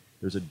 but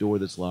there's a door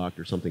that's locked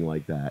or something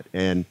like that.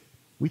 And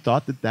we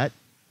thought that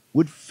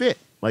would fit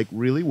like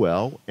really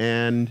well.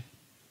 And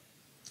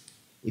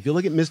if you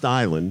look at Myst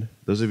Island,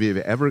 those of you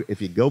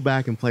if you go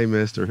back and play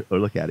Myst or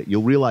look at it,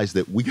 you'll realize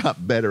that we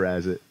got better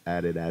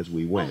at it as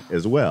we went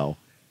as well,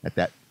 at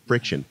that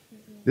friction.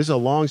 This is a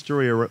long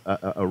story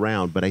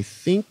around, but I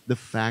think the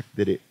fact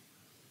that you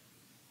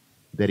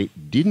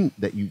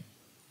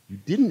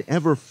didn't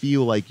ever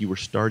feel like you were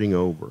starting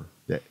over,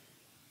 that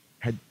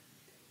had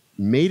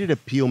made it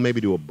appeal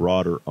maybe to a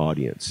broader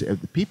audience.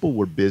 The people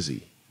were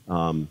busy,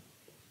 and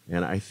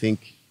I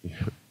think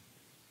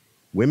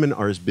women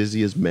are as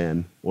busy as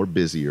men, or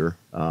busier,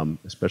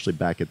 especially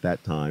back at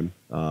that time.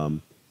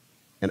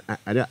 And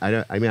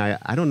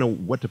I don't know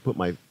what to put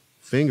my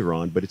finger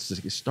on, but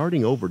it's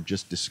starting over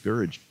just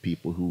discouraged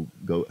people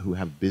who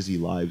have busy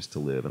lives to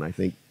live, and I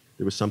think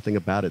there was something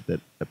about it that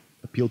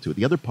appealed to it.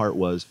 The other part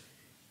was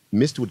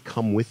Myst would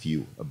come with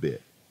you a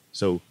bit,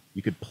 so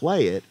you could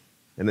play it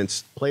and then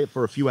play it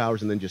for a few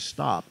hours and then just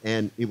stop,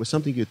 and it was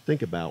something you'd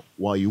think about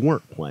while you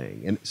weren't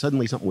playing, and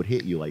suddenly something would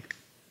hit you like,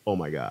 oh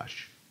my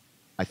gosh,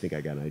 I think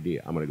I got an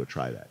idea. I'm going to go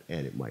try that,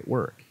 and it might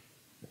work.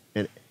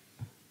 And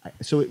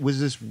so it was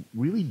this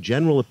really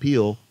general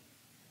appeal,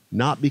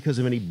 not because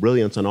of any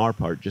brilliance on our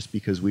part, just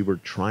because we were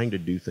trying to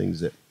do things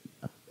that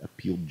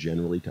appealed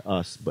generally to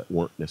us, but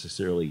weren't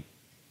necessarily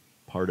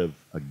part of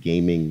a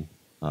gaming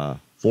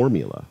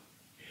formula.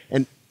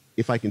 And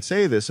if I can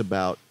say this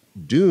about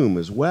Doom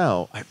as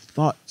well, I've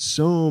thought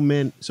so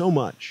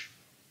much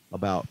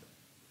about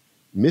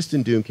Myst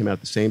and Doom came out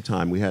at the same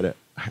time.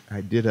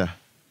 I did a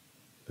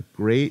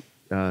great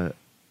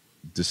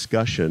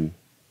discussion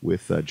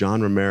with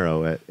John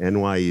Romero at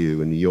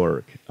NYU in New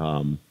York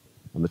on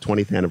the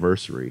 20th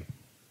anniversary.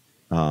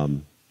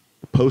 The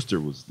poster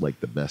was like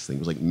the best thing. It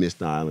was like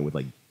Myst Island with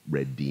like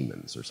red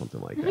demons or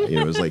something like that. You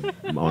know, it was like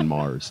on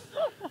Mars.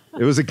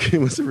 It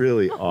was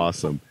really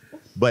awesome.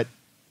 But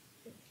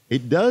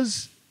it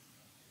does.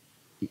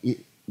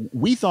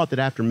 We thought that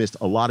after Myst,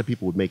 a lot of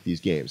people would make these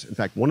games. In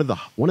fact, one of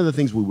the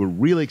things we were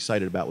really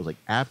excited about was like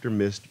after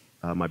Myst,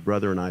 my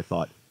brother and I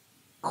thought,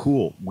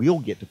 cool, we'll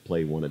get to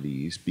play one of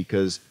these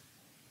because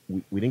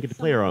we didn't get to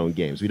play our own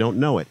games. We don't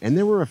know it. And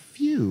there were a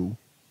few,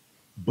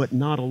 but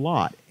not a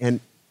lot. And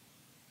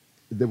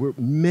there were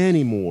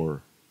many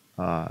more.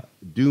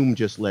 Doom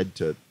just led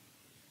to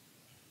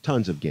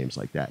tons of games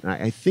like that. And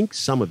I think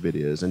some of it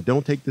is, and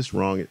don't take this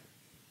wrong, I'm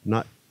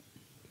not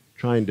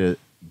trying to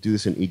do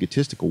this in an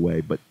egotistical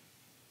way, but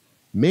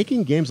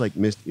making games like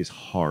Myst is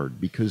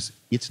hard because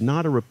it's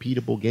not a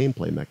repeatable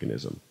gameplay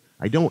mechanism.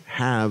 I don't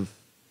have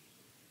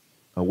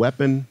a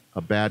weapon,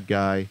 a bad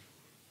guy,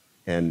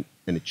 and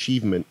an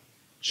achievement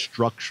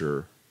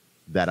structure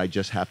that I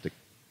just have to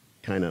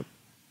kind of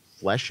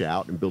flesh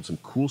out and build some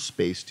cool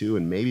space to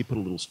and maybe put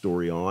a little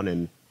story on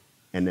and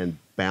then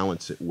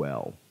balance it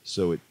well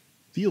so it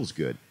feels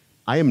good.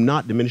 I am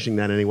not diminishing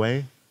that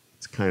anyway.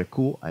 It's kind of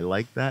cool. I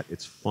like that.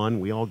 It's fun.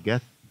 We all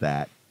get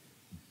that.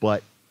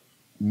 But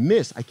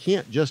Myst, I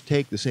can't just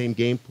take the same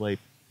gameplay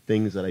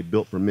things that I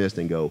built for Myst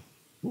and go,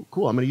 oh,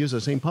 cool, I'm going to use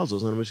those same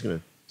puzzles and I'm just going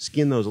to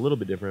skin those a little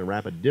bit different and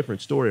wrap a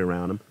different story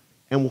around them,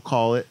 and we'll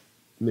call it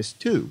Myst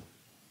 2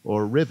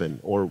 or Riven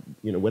or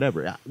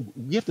whatever.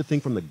 You have to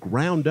think from the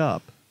ground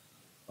up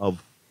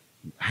of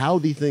how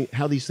these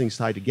things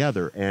tie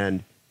together.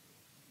 And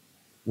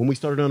when we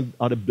started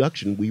on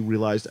Abduction, we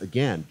realized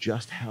again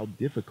just how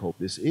difficult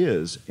this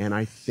is, and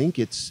I think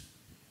it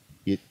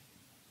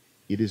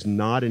is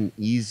not an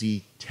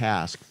easy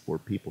task for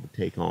people to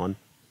take on.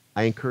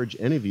 I encourage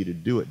any of you to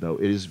do it, though.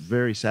 It is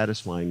very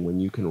satisfying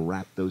when you can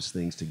wrap those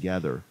things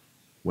together.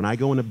 When I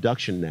go in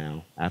Abduction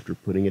now, after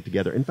putting it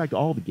together, in fact,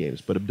 all the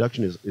games, but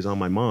Abduction is on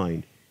my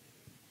mind,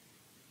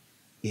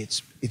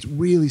 it's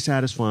really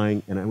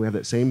satisfying, and we have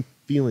that same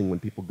feeling when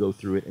people go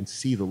through it and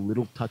see the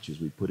little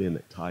touches we put in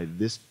that tie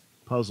this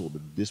puzzle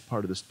to this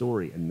part of the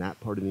story and that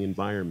part of the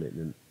environment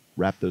and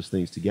wrap those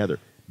things together.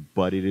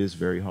 But it is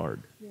very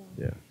hard.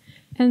 Yeah.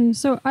 And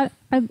so I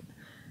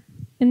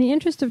in the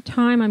interest of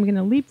time, I'm going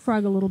to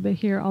leapfrog a little bit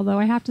here, although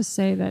I have to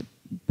say that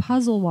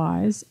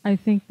puzzle-wise, I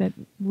think that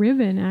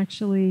Riven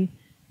actually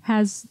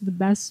has the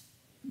best,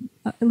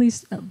 at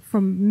least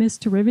from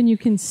Myst to Riven, you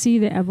can see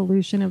the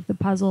evolution of the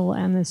puzzle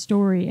and the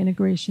story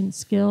integration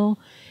skill.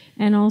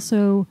 And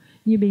also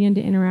you begin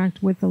to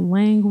interact with the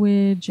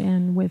language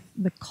and with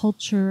the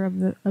culture of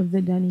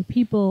the Denny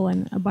people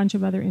and a bunch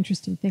of other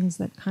interesting things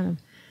that kind of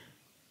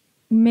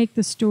make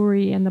the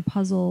story and the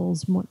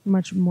puzzles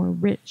much more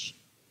rich.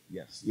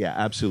 Yes, yeah,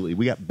 absolutely.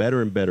 We got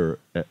better and better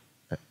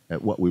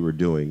at what we were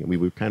doing, and we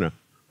were kind of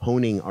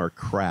honing our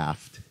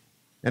craft.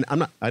 And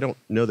I don't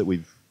know that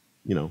we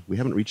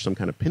haven't reached some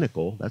kind of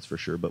pinnacle, that's for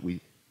sure, but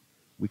we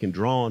can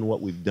draw on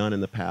what we've done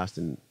in the past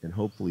and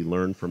hopefully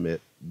learn from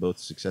it, both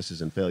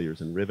successes and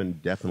failures. And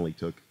Riven definitely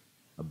took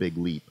a big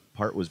leap.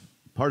 Part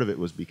of it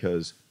was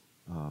because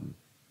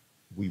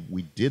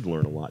we did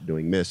learn a lot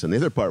doing Myst, and the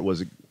other part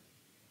was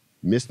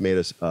Myst made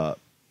us a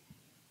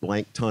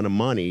blank ton of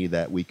money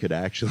that we could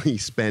actually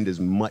spend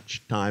as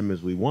much time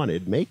as we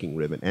wanted making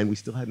Riven, and we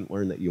still hadn't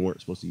learned that you weren't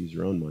supposed to use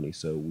your own money,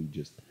 so we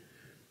just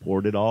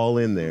poured it all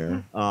in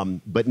there.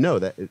 But no,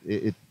 that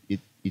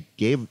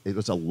it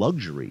was a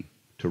luxury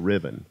to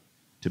Riven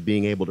to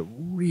being able to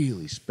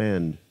really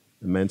spend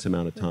immense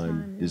amount of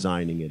time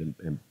designing it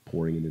and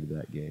pouring it into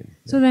that game.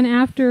 So then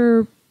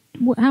after,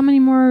 how many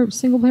more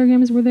single player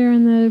games were there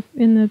in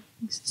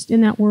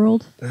that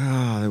world?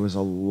 There was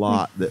a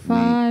lot that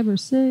 5 or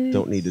 6.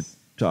 Don't need to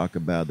talk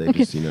about. They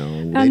just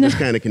they just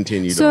kind of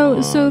continued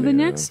on. So the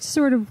next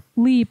sort of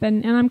leap,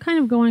 and I'm kind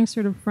of going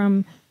sort of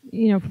from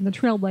from the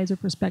Trailblazer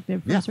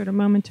perspective, from sort of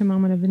moment to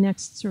moment of the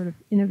next sort of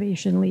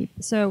innovation leap.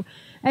 So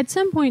at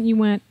some point you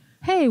went,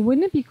 hey,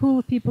 wouldn't it be cool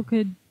if people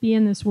could be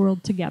in this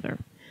world together?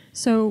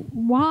 So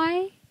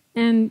why?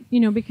 And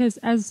because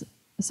as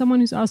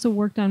someone who's also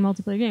worked on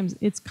multiplayer games,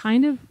 it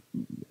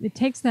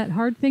takes that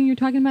hard thing you're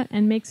talking about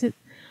and makes it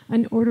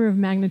an order of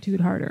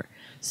magnitude harder.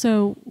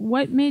 So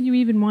what made you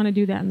even want to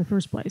do that in the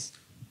first place?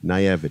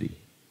 Naivety.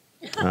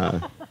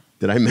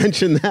 Did I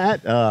mention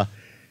that?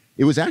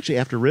 It was actually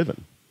after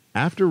Riven.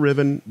 After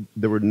Riven,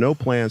 there were no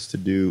plans to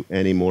do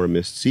any more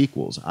Myst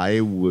sequels. I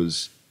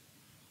was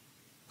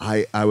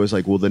I was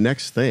like, well, the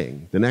next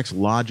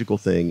logical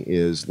thing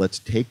is let's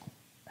take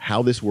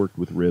how this worked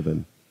with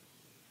Riven.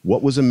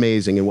 What was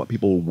amazing and what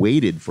people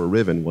waited for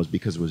Riven was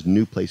because it was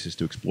new places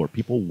to explore.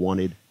 People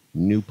wanted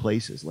new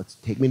places. Let's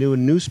take me to a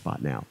new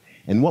spot now.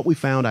 And what we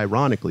found,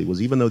 ironically,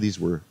 was even though these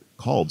were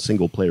called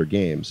single-player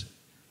games,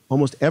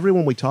 almost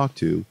everyone we talked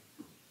to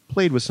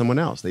played with someone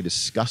else. They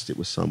discussed it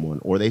with someone,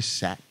 or they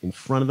sat in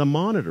front of the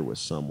monitor with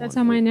someone. That's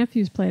how my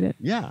nephews played it.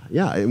 Yeah,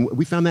 yeah. And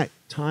we found that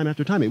time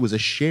after time. It was a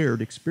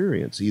shared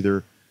experience,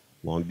 either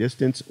long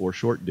distance or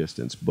short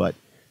distance. But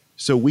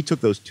so we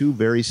took those two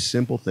very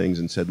simple things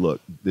and said,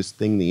 look, this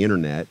thing, the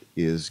internet,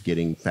 is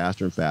getting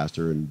faster and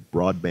faster, and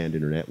broadband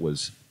internet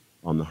was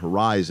on the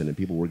horizon, and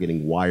people were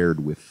getting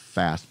wired with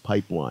fast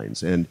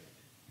pipelines. And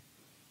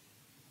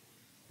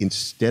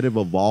instead of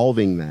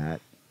evolving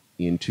that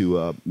into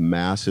a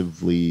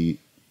massively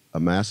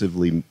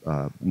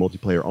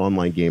multiplayer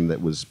online game that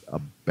was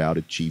about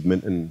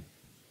achievement, and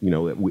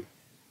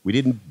we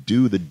didn't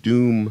do the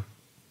Doom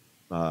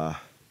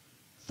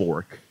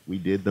fork. We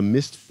did the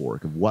Myst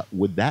fork of what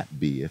would that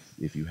be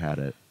if you had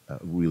a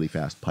really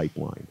fast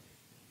pipeline.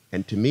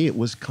 And to me, it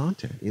was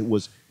content. It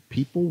was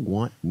people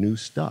want new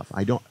stuff.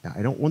 I don't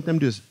want them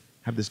to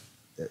have this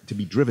to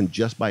be driven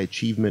just by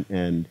achievement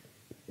and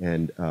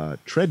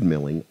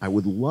treadmilling. I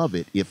would love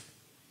it if,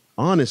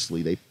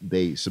 honestly,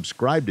 they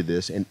subscribed to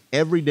this, and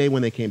every day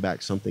when they came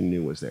back, something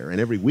new was there. And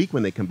every week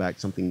when they come back,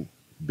 something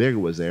bigger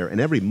was there. And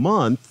every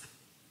month,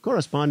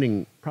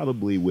 corresponding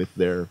probably with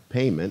their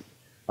payment,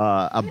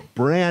 a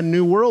brand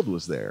new world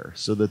was there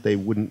so that they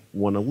wouldn't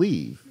want to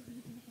leave.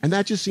 And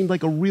that just seemed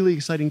like a really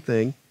exciting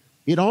thing.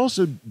 It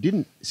also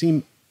didn't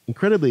seem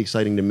incredibly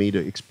exciting to me to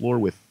explore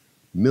with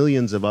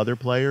millions of other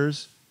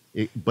players,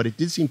 but it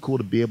did seem cool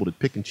to be able to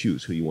pick and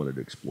choose who you wanted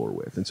to explore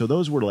with. And so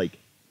those were like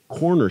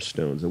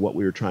cornerstones of what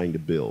we were trying to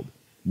build.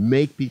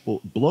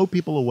 Blow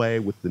people away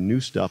with the new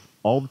stuff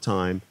all the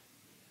time.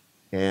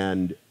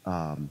 And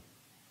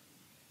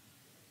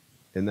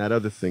that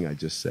other thing I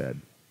just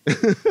said,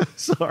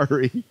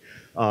 sorry.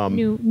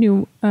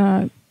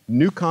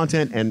 New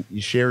content, and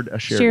you shared a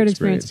shared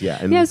experience. Yeah,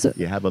 and so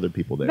you have other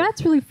people there.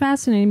 That's really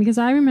fascinating, because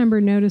I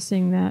remember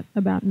noticing that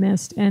about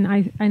Myst, and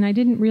I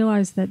didn't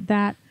realize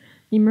that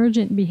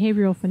emergent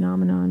behavioral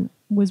phenomenon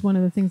was one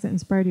of the things that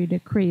inspired you to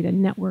create a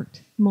networked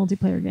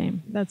multiplayer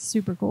game. That's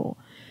super cool.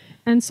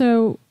 And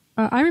so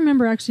I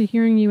remember actually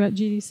hearing you at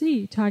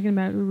GDC talking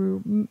about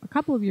Uru a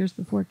couple of years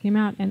before it came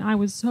out, and I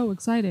was so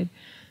excited.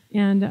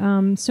 And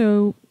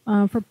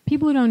for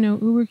people who don't know,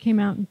 Uru came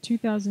out in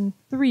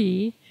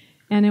 2003,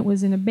 and it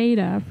was in a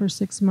beta for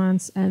 6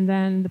 months, and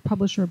then the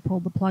publisher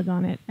pulled the plug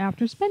on it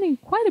after spending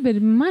quite a bit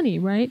of money,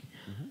 right?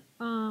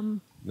 Mm-hmm.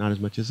 Not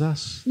as much as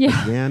us.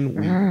 Yeah. Again,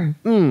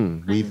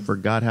 we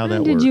forgot how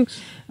that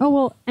works. Oh,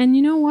 well, and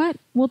you know what?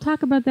 We'll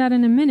talk about that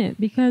in a minute,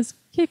 because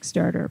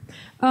Kickstarter.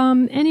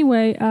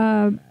 Anyway,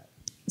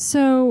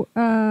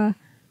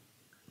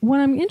 what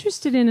I'm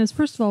interested in is,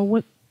 first of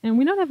all, and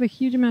we don't have a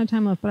huge amount of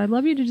time left, but I'd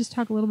love you to just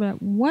talk a little bit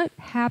about what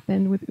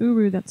happened with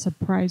Uru that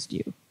surprised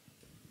you.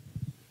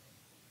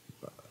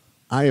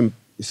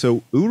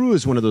 So Uru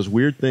is one of those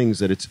weird things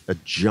that it's a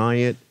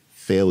giant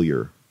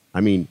failure. I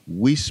mean,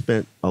 we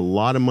spent a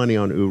lot of money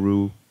on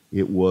Uru.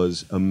 It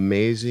was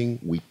amazing.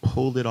 We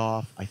pulled it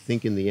off. I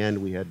think in the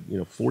end we had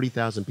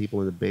 40,000 people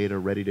in the beta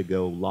ready to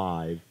go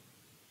live,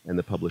 and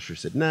the publisher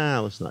said, "Nah,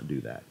 let's not do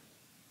that."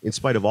 In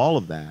spite of all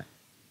of that,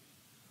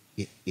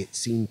 it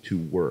seemed to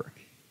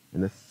work.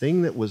 And the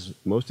thing that was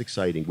most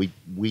exciting,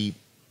 there's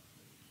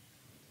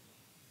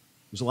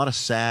a lot of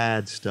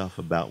sad stuff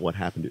about what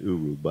happened to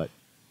Uru, but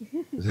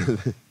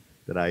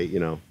that I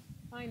know.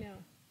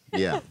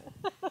 Yeah.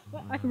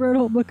 I wrote a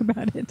whole book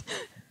about it.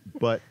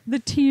 But the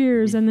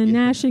tears and the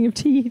gnashing of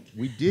teeth.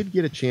 We did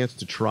get a chance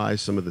to try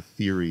some of the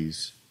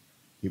theories.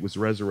 It was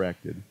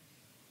resurrected.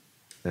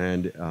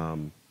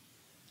 And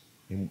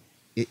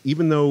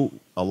even though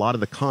a lot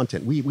of the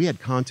content, we had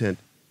content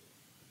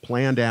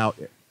planned out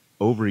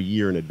over a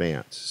year in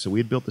advance. So we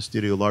had built the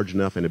studio large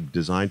enough and had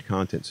designed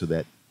content so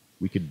that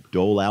we could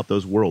dole out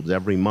those worlds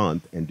every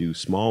month and do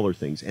smaller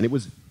things. And it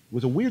was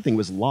a weird thing. It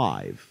was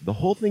live. The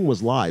whole thing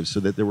was live, so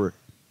that there were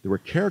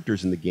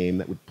characters in the game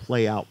that would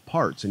play out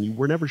parts, and you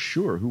were never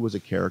sure who was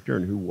a character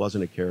and who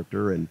wasn't a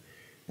character, and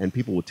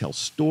people would tell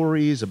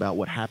stories about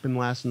what happened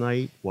last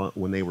night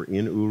when they were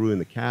in Uru in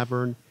the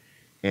cavern,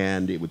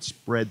 and it would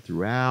spread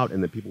throughout,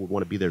 and then people would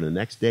want to be there the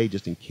next day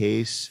just in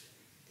case,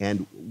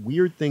 and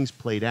weird things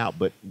played out.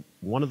 But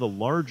one of the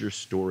larger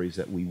stories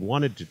that we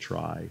wanted to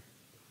try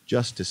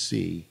just to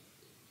see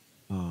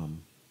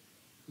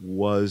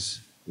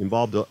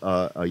involved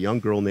a young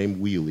girl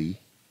named Wheelie,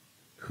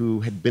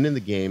 who had been in the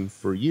game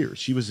for years.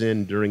 She was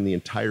in during the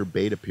entire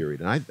beta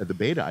period. And at the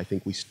beta, I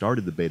think we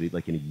started the beta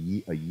like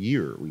in a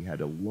year. We had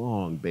a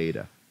long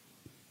beta.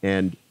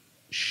 And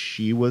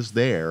she was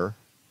there.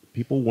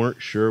 People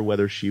weren't sure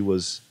whether she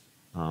was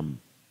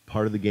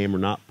part of the game or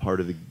not part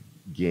of the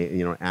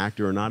game,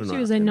 actor or not. She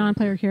was a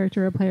non-player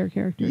character or a player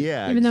character.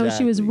 Yeah, even though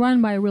she was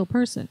run by a real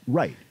person.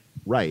 Right.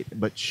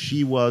 But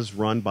she was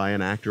run by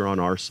an actor on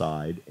our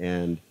side.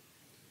 And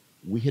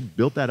we had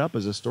built that up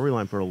as a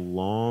storyline for a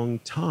long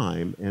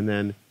time, and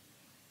then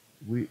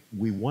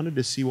we wanted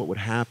to see what would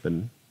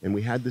happen, and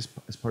we had this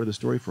as part of the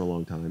story for a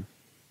long time.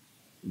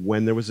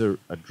 When there was a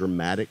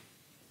dramatic,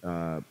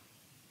 like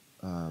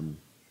a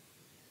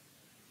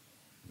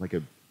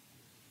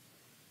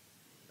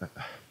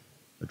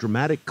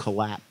dramatic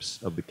collapse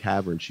of the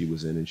cavern she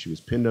was in, and she was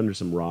pinned under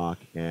some rock,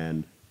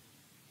 and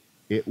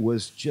it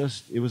was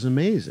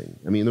amazing.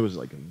 I mean, there was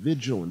like a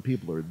vigil, and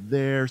people are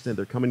there, and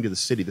they're coming to the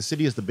city. The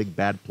city is the big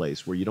bad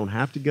place where you don't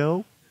have to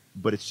go,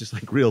 but it's just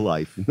like real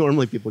life.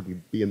 Normally people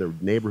can be in their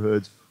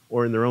neighborhoods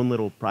or in their own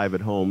little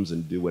private homes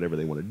and do whatever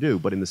they want to do.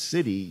 But in the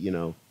city, you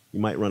know, you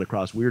might run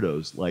across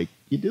weirdos like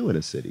you do in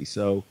a city.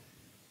 So,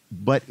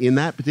 but in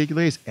that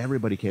particular case,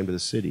 everybody came to the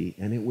city,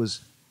 and it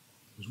was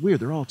weird.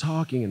 They're all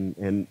talking,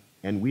 and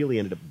Wheelie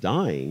ended up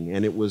dying,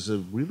 and it was a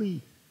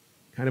really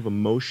kind of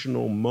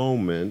emotional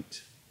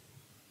moment,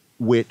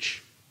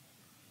 which,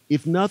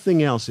 if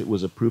nothing else, it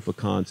was a proof of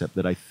concept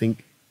that I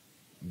think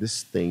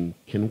this thing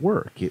can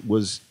work. It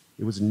was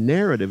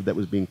narrative that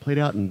was being played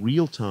out in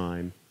real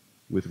time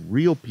with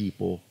real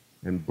people,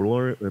 and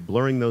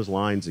blurring those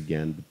lines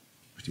again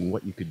between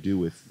what you could do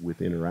with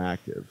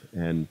interactive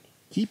and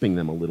keeping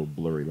them a little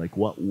blurry. Like,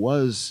 what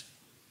was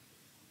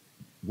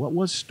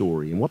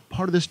story, and what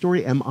part of the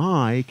story am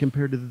I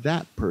compared to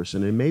that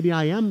person? And maybe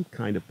I am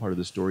kind of part of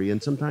the story,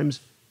 and sometimes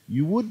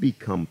you would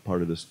become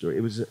part of the story.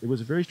 It was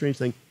a very strange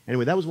thing.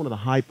 Anyway, that was one of the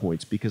high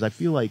points, because I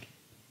feel like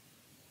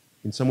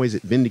in some ways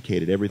it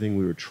vindicated everything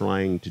we were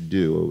trying to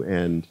do,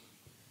 and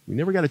we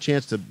never got a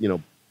chance to, you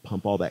know,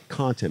 pump all that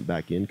content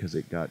back in because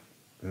it got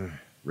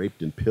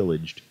raped and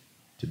pillaged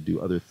to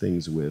do other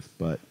things with.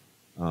 But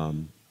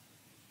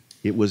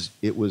it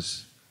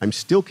was. I'm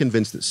still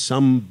convinced that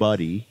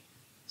somebody,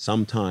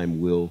 sometime,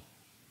 will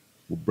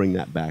bring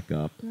that back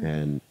up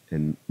and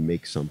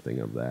make something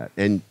of that.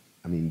 And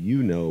I mean,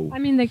 you know,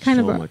 they kind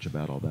so of much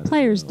about all that.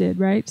 Players did,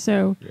 right?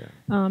 So,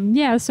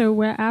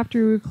 so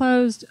after we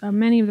closed,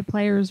 many of the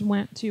players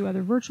went to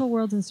other virtual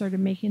worlds and started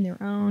making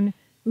their own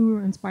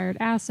Uru-inspired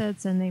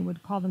assets, and they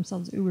would call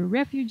themselves Uru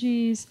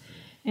refugees.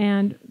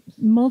 And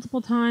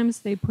multiple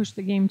times they pushed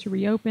the game to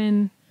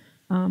reopen.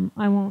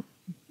 I won't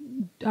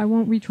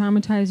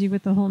re-traumatize you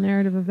with the whole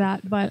narrative of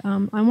that, but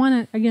I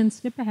want to, again,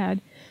 skip ahead.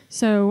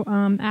 So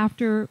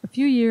after a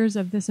few years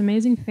of this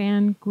amazing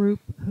fan group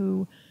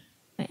who,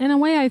 in a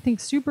way, I think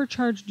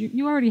supercharged you.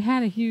 You already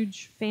had a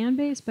huge fan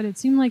base, but it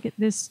seemed like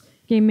this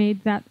game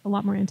made that a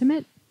lot more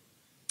intimate.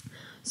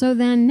 So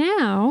then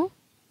now,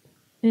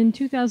 in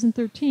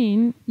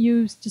 2013,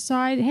 you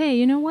decide, hey,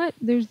 you know what?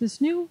 There's this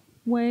new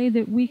way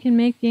that we can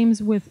make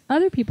games with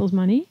other people's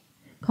money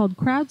called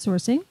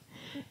crowdsourcing.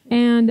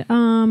 And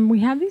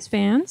we have these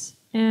fans,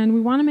 and we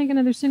want to make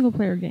another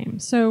single-player game.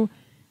 So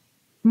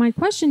my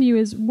question to you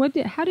is,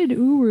 how did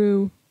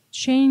Uru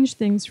change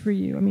things for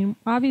you? I mean,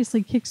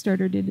 obviously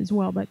Kickstarter did as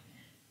well, but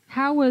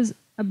how was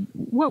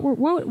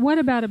what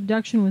about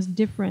Abduction was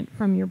different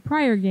from your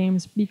prior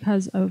games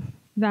because of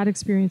that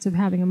experience of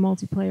having a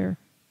multiplayer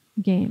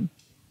game?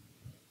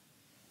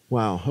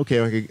 Wow. Okay,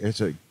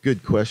 it's a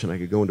good question. I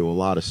could go into a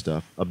lot of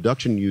stuff.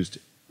 Abduction used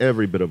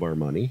every bit of our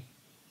money,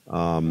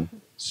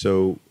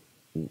 so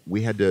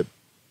we had to,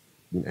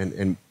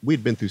 and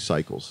we'd been through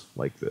cycles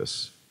like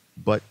this.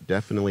 But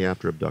definitely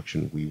after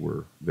Abduction, we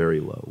were very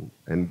low.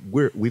 And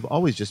we've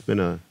always just been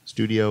a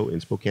studio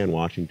in Spokane,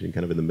 Washington,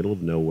 kind of in the middle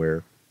of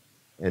nowhere,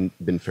 and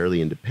been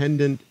fairly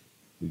independent.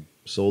 We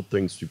sold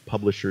things through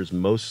publishers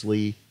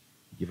mostly,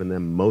 given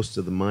them most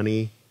of the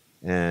money.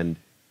 And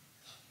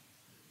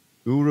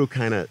Uru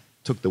kind of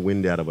took the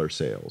wind out of our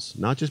sails.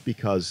 Not just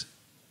because,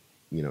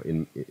 you know,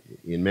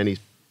 in many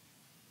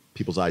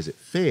people's eyes it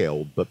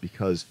failed, but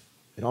because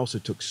it also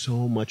took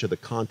so much of the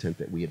content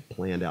that we had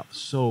planned out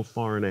so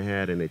far in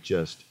ahead, and it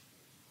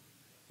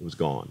was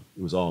gone.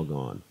 It was all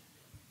gone.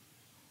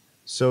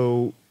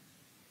 So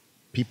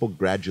people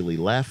gradually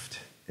left,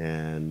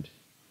 and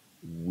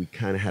we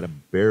kind of had a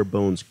bare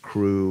bones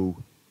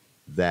crew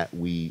that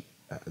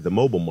the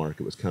mobile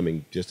market was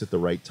coming just at the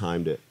right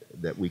time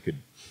that we could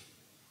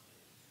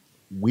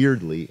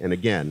weirdly, and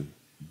again,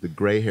 the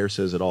gray hair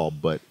says it all,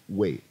 but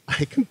wait,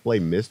 I can play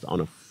Myst on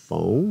a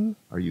phone?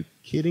 Are you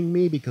kidding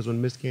me? Because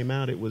when Myst came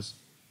out, it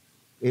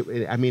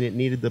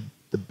needed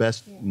the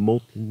best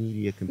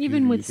multimedia computer.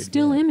 Even with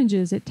still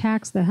images, it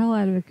taxed the hell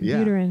out of a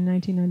computer in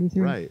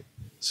 1993. Right.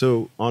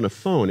 So on a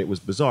phone, it was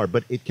bizarre,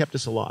 but it kept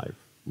us alive.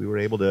 We were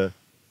able to,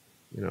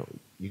 you know,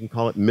 you can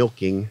call it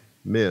milking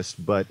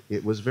Myst, but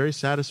it was very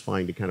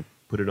satisfying to kind of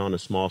put it on a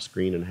small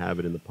screen and have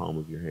it in the palm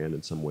of your hand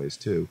in some ways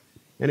too.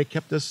 And it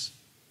kept us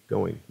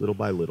going little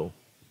by little.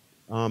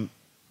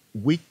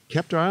 We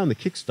kept our eye on the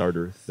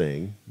Kickstarter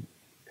thing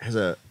as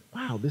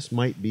wow, this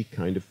might be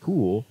kind of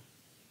cool.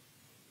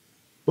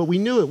 But we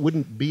knew it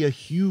wouldn't be a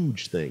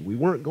huge thing. We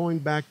weren't going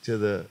back to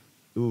the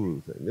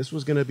Uru thing. This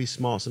was going to be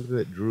small, something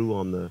that drew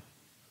on the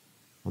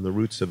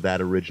roots of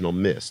that original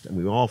Myst, and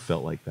we all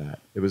felt like that.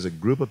 It was a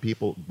group of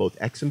people, both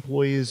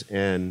ex-employees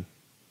and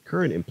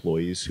current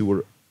employees, who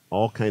were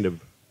all kind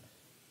of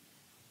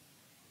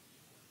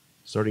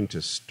starting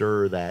to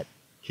stir that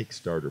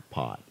Kickstarter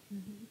pot.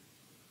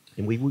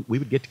 And we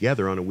would get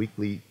together on a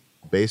weekly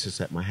basis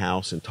at my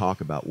house and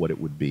talk about what it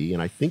would be.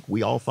 And I think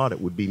we all thought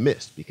it would be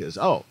Myst because,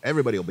 oh,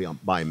 everybody will be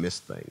buy a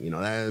Myst thing. You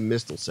know, that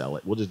Myst will sell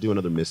it. We'll just do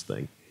another Myst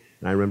thing.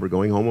 And I remember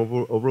going home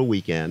over a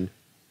weekend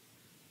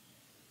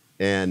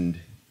and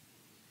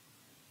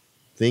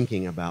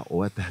thinking about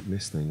what that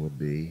Myst thing would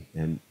be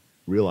and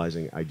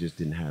realizing I just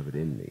didn't have it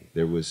in me.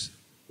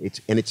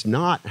 It's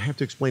not, I have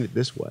to explain it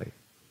this way.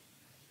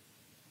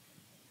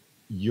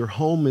 Your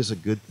home is a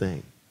good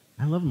thing.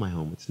 I love my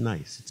home. It's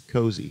nice. It's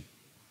cozy.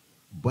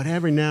 But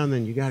every now and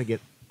then you got to get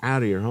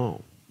out of your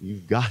home.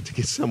 You've got to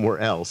get somewhere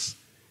else.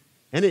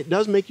 And it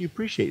does make you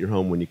appreciate your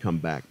home when you come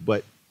back,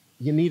 but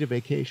you need a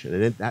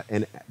vacation.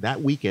 And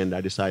that weekend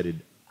I decided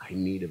I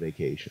need a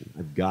vacation.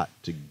 I've got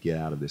to get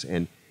out of this.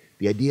 And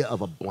the idea of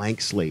a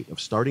blank slate,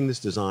 of starting this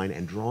design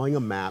and drawing a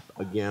map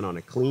again on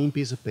a clean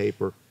piece of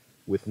paper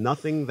with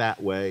nothing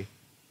that way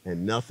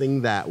and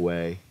nothing that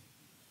way.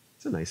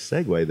 It's a nice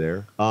segue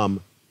there.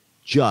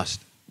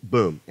 Just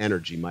boom,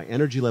 energy. My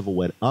energy level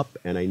went up,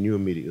 and I knew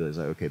immediately, I was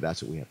like, okay,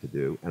 that's what we have to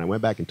do. And I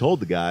went back and told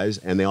the guys,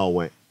 and they all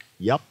went,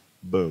 yep,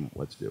 boom,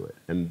 let's do it.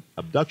 And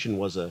abduction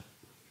was an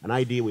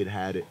idea we'd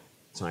had at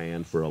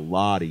Cyan for a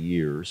lot of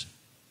years,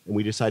 and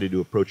we decided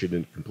to approach it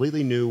in a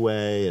completely new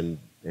way and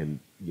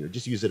you know,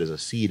 just use it as a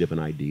seed of an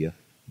idea.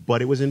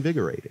 But it was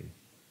invigorating.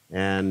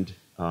 And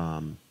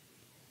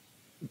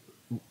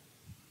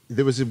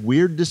there was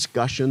weird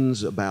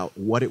discussions about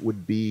what it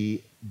would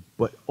be,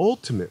 but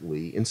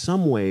ultimately, in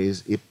some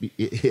ways,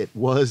 it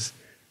was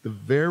the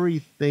very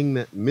thing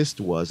that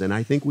Myst was. And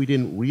I think we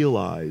didn't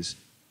realize,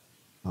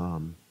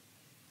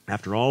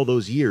 after all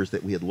those years,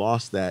 that we had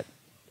lost that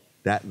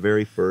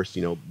very first,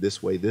 you know,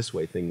 this way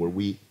thing, where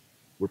we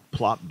were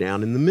plopped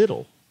down in the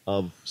middle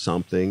of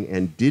something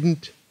and you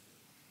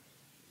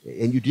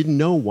didn't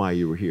know why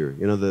you were here.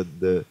 You know,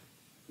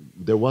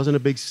 there wasn't a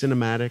big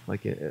cinematic,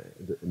 like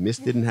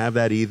Myst didn't have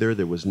that either.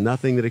 There was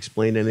nothing that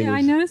explained anything. Yeah,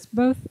 I noticed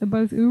both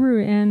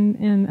Uru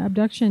and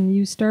Abduction,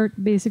 you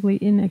start basically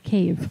in a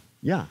cave.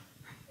 Yeah.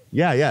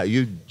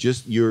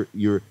 There's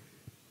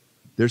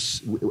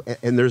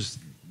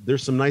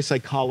some nice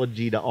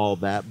psychology to all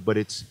that,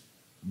 but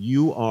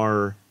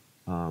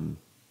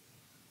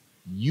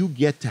you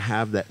get to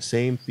have that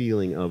same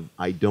feeling of,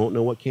 I don't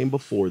know what came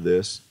before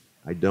this,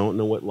 I don't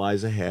know what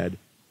lies ahead,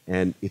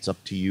 and it's up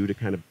to you to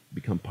kind of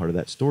become part of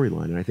that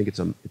storyline. And I think it's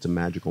a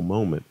magical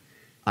moment.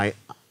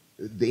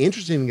 The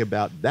interesting thing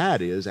about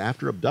that is,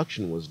 after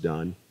Abduction was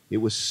done, it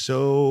was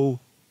so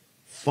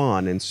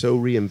fun and so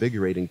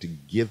reinvigorating to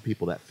give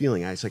people that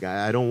feeling. I was like,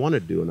 I don't want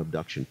to do an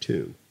Abduction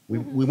 2.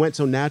 We went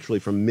so naturally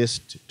from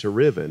Myst to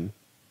Riven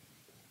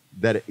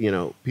that, you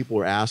know, people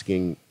were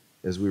asking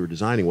as we were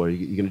designing, well, are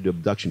you going to do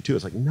Abduction 2?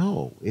 It's like,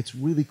 no, it's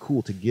really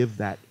cool to give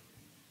that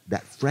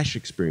fresh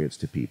experience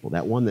to people,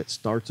 that one that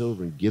starts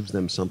over and gives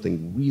them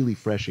something really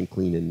fresh and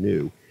clean and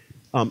new.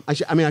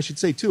 I should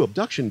say, too,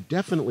 Abduction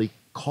definitely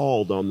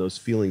called on those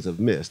feelings of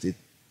Myst.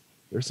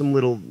 There's some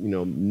little, you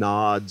know,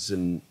 nods,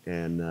 and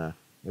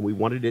we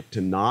wanted it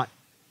to not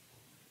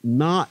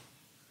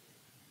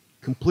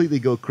completely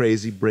go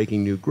crazy,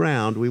 breaking new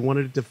ground. We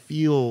wanted it to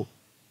feel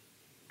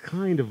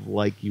kind of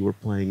like you were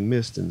playing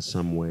Myst in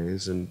some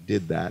ways, and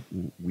did that.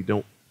 And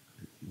we're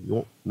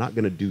not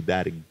going to do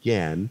that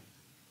again.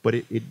 But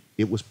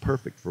it was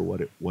perfect for what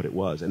it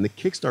was. And the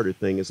Kickstarter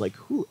thing is like,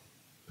 who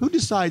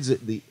decides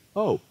that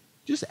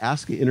just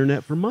ask the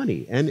internet for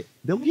money and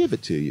they'll give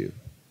it to you.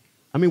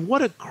 I mean,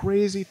 what a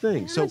crazy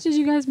thing. How much did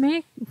you guys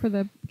make for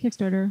the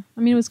Kickstarter? I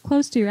mean, it was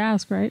close to your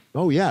ask, right?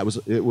 Oh yeah,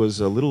 it was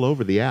a little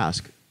over the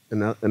ask.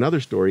 And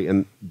another story,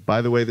 and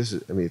by the way,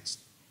 it's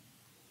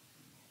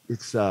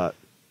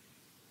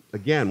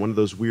again one of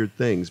those weird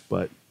things,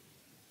 but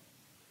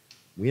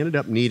we ended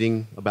up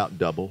needing about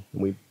double,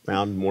 and we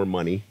found more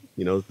money.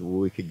 You know,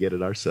 we could get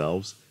it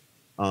ourselves.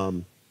 But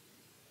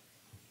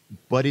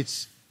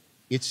it's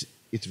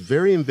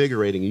very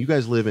invigorating. You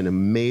guys live in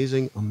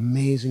amazing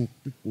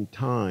freaking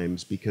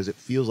times, because it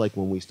feels like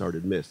when we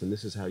started Myst, and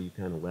this is how you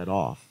kind of let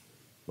off.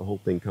 The whole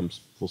thing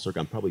comes full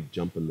circle. I'm probably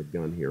jumping the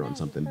gun here on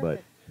something,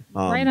 perfect.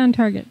 But right on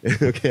target.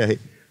 Okay.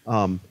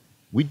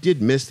 We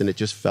did Myst, and it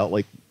just felt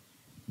like,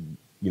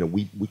 you know,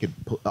 we could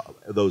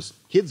those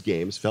kids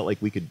games felt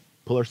like we could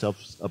pull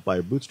ourselves up by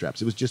our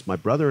bootstraps. It was just my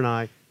brother and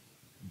I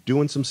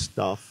doing some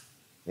stuff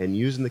and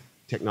using the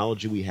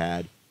technology we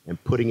had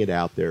and putting it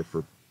out there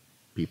for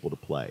people to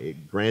play.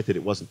 Granted,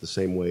 it wasn't the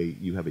same way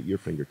you have at your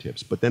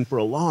fingertips, but then for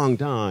a long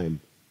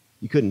time,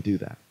 you couldn't do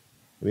that.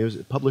 I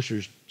mean,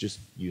 publishers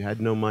you had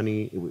no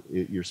money.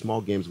 Your small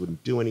games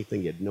wouldn't do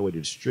anything. You had no way to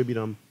distribute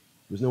them.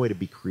 There was no way to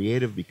be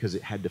creative because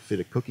it had to fit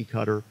a cookie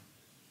cutter.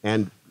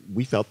 And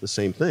we felt the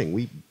same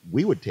thing.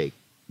 We would take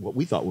what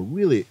we thought were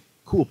really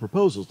cool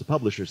proposals to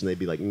publishers, and they'd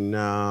be like,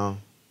 no,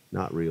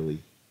 not really.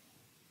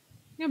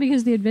 Yeah,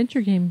 because the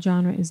adventure game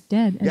genre is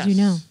dead, as you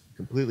know.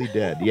 Completely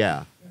dead,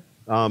 yeah.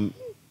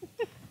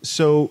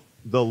 So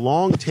the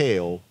long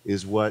tail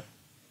is what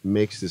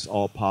makes this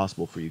all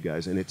possible for you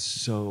guys, and it's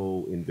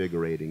so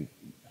invigorating.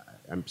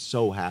 I'm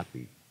so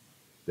happy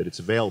that it's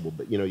available.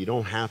 But you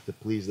don't have to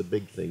please the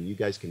big thing. You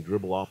guys can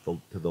dribble off to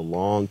the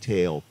long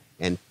tail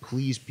and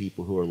please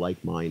people who are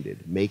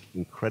like-minded. Make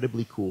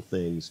incredibly cool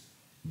things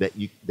that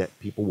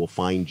people will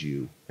find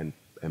you and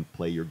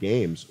play your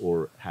games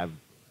or have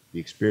the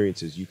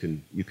experiences you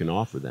can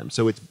offer them.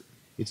 So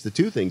it's the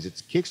two things.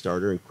 It's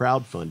Kickstarter and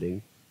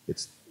crowdfunding.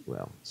 It's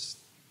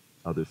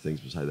other things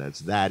besides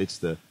that.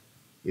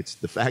 It's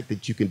the fact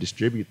that you can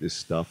distribute this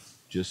stuff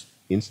just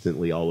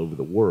instantly all over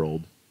the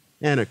world.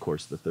 And of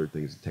course, the third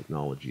thing is the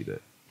technology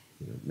that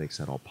makes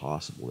that all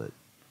possible. That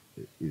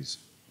is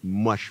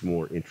much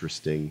more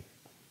interesting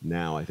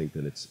now, I think,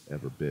 than it's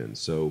ever been.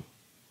 So,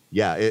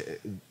 yeah,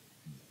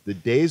 the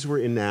days we're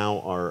in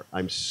now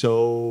I'm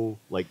so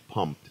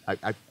pumped.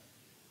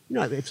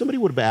 If somebody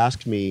would have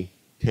asked me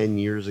 10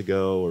 years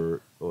ago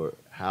or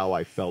how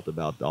I felt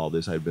about all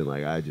this, I'd been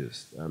like,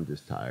 I'm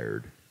just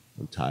tired.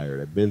 I'm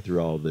tired. I've been through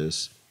all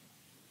this.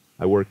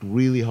 I worked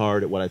really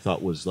hard at what I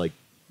thought was the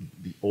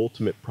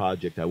ultimate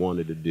project I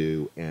wanted to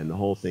do, and the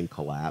whole thing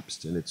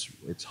collapsed, and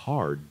it's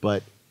hard,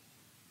 but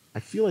I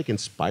feel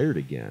inspired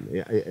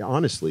again.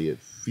 Honestly, it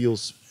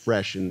feels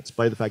fresh, and in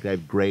spite of the fact that I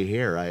have gray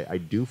hair, I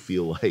do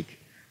feel like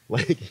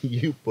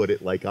you put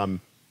it,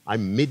 I'm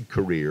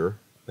mid-career.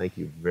 Thank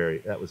you.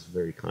 That was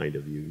very kind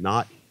of you.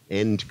 Not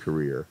end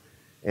career.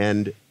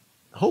 And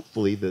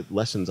hopefully the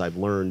lessons I've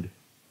learned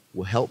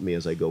will help me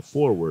as I go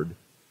forward.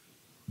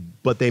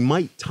 But they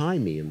might tie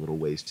me in little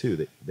ways, too,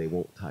 that they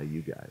won't tie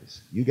you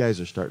guys. You guys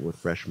are starting with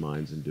fresh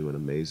minds and doing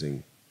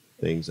amazing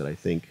things that I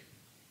think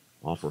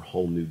offer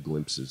whole new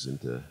glimpses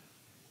into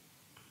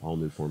all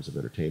new forms of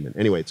entertainment.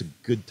 Anyway, it's a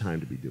good time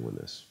to be doing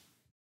this.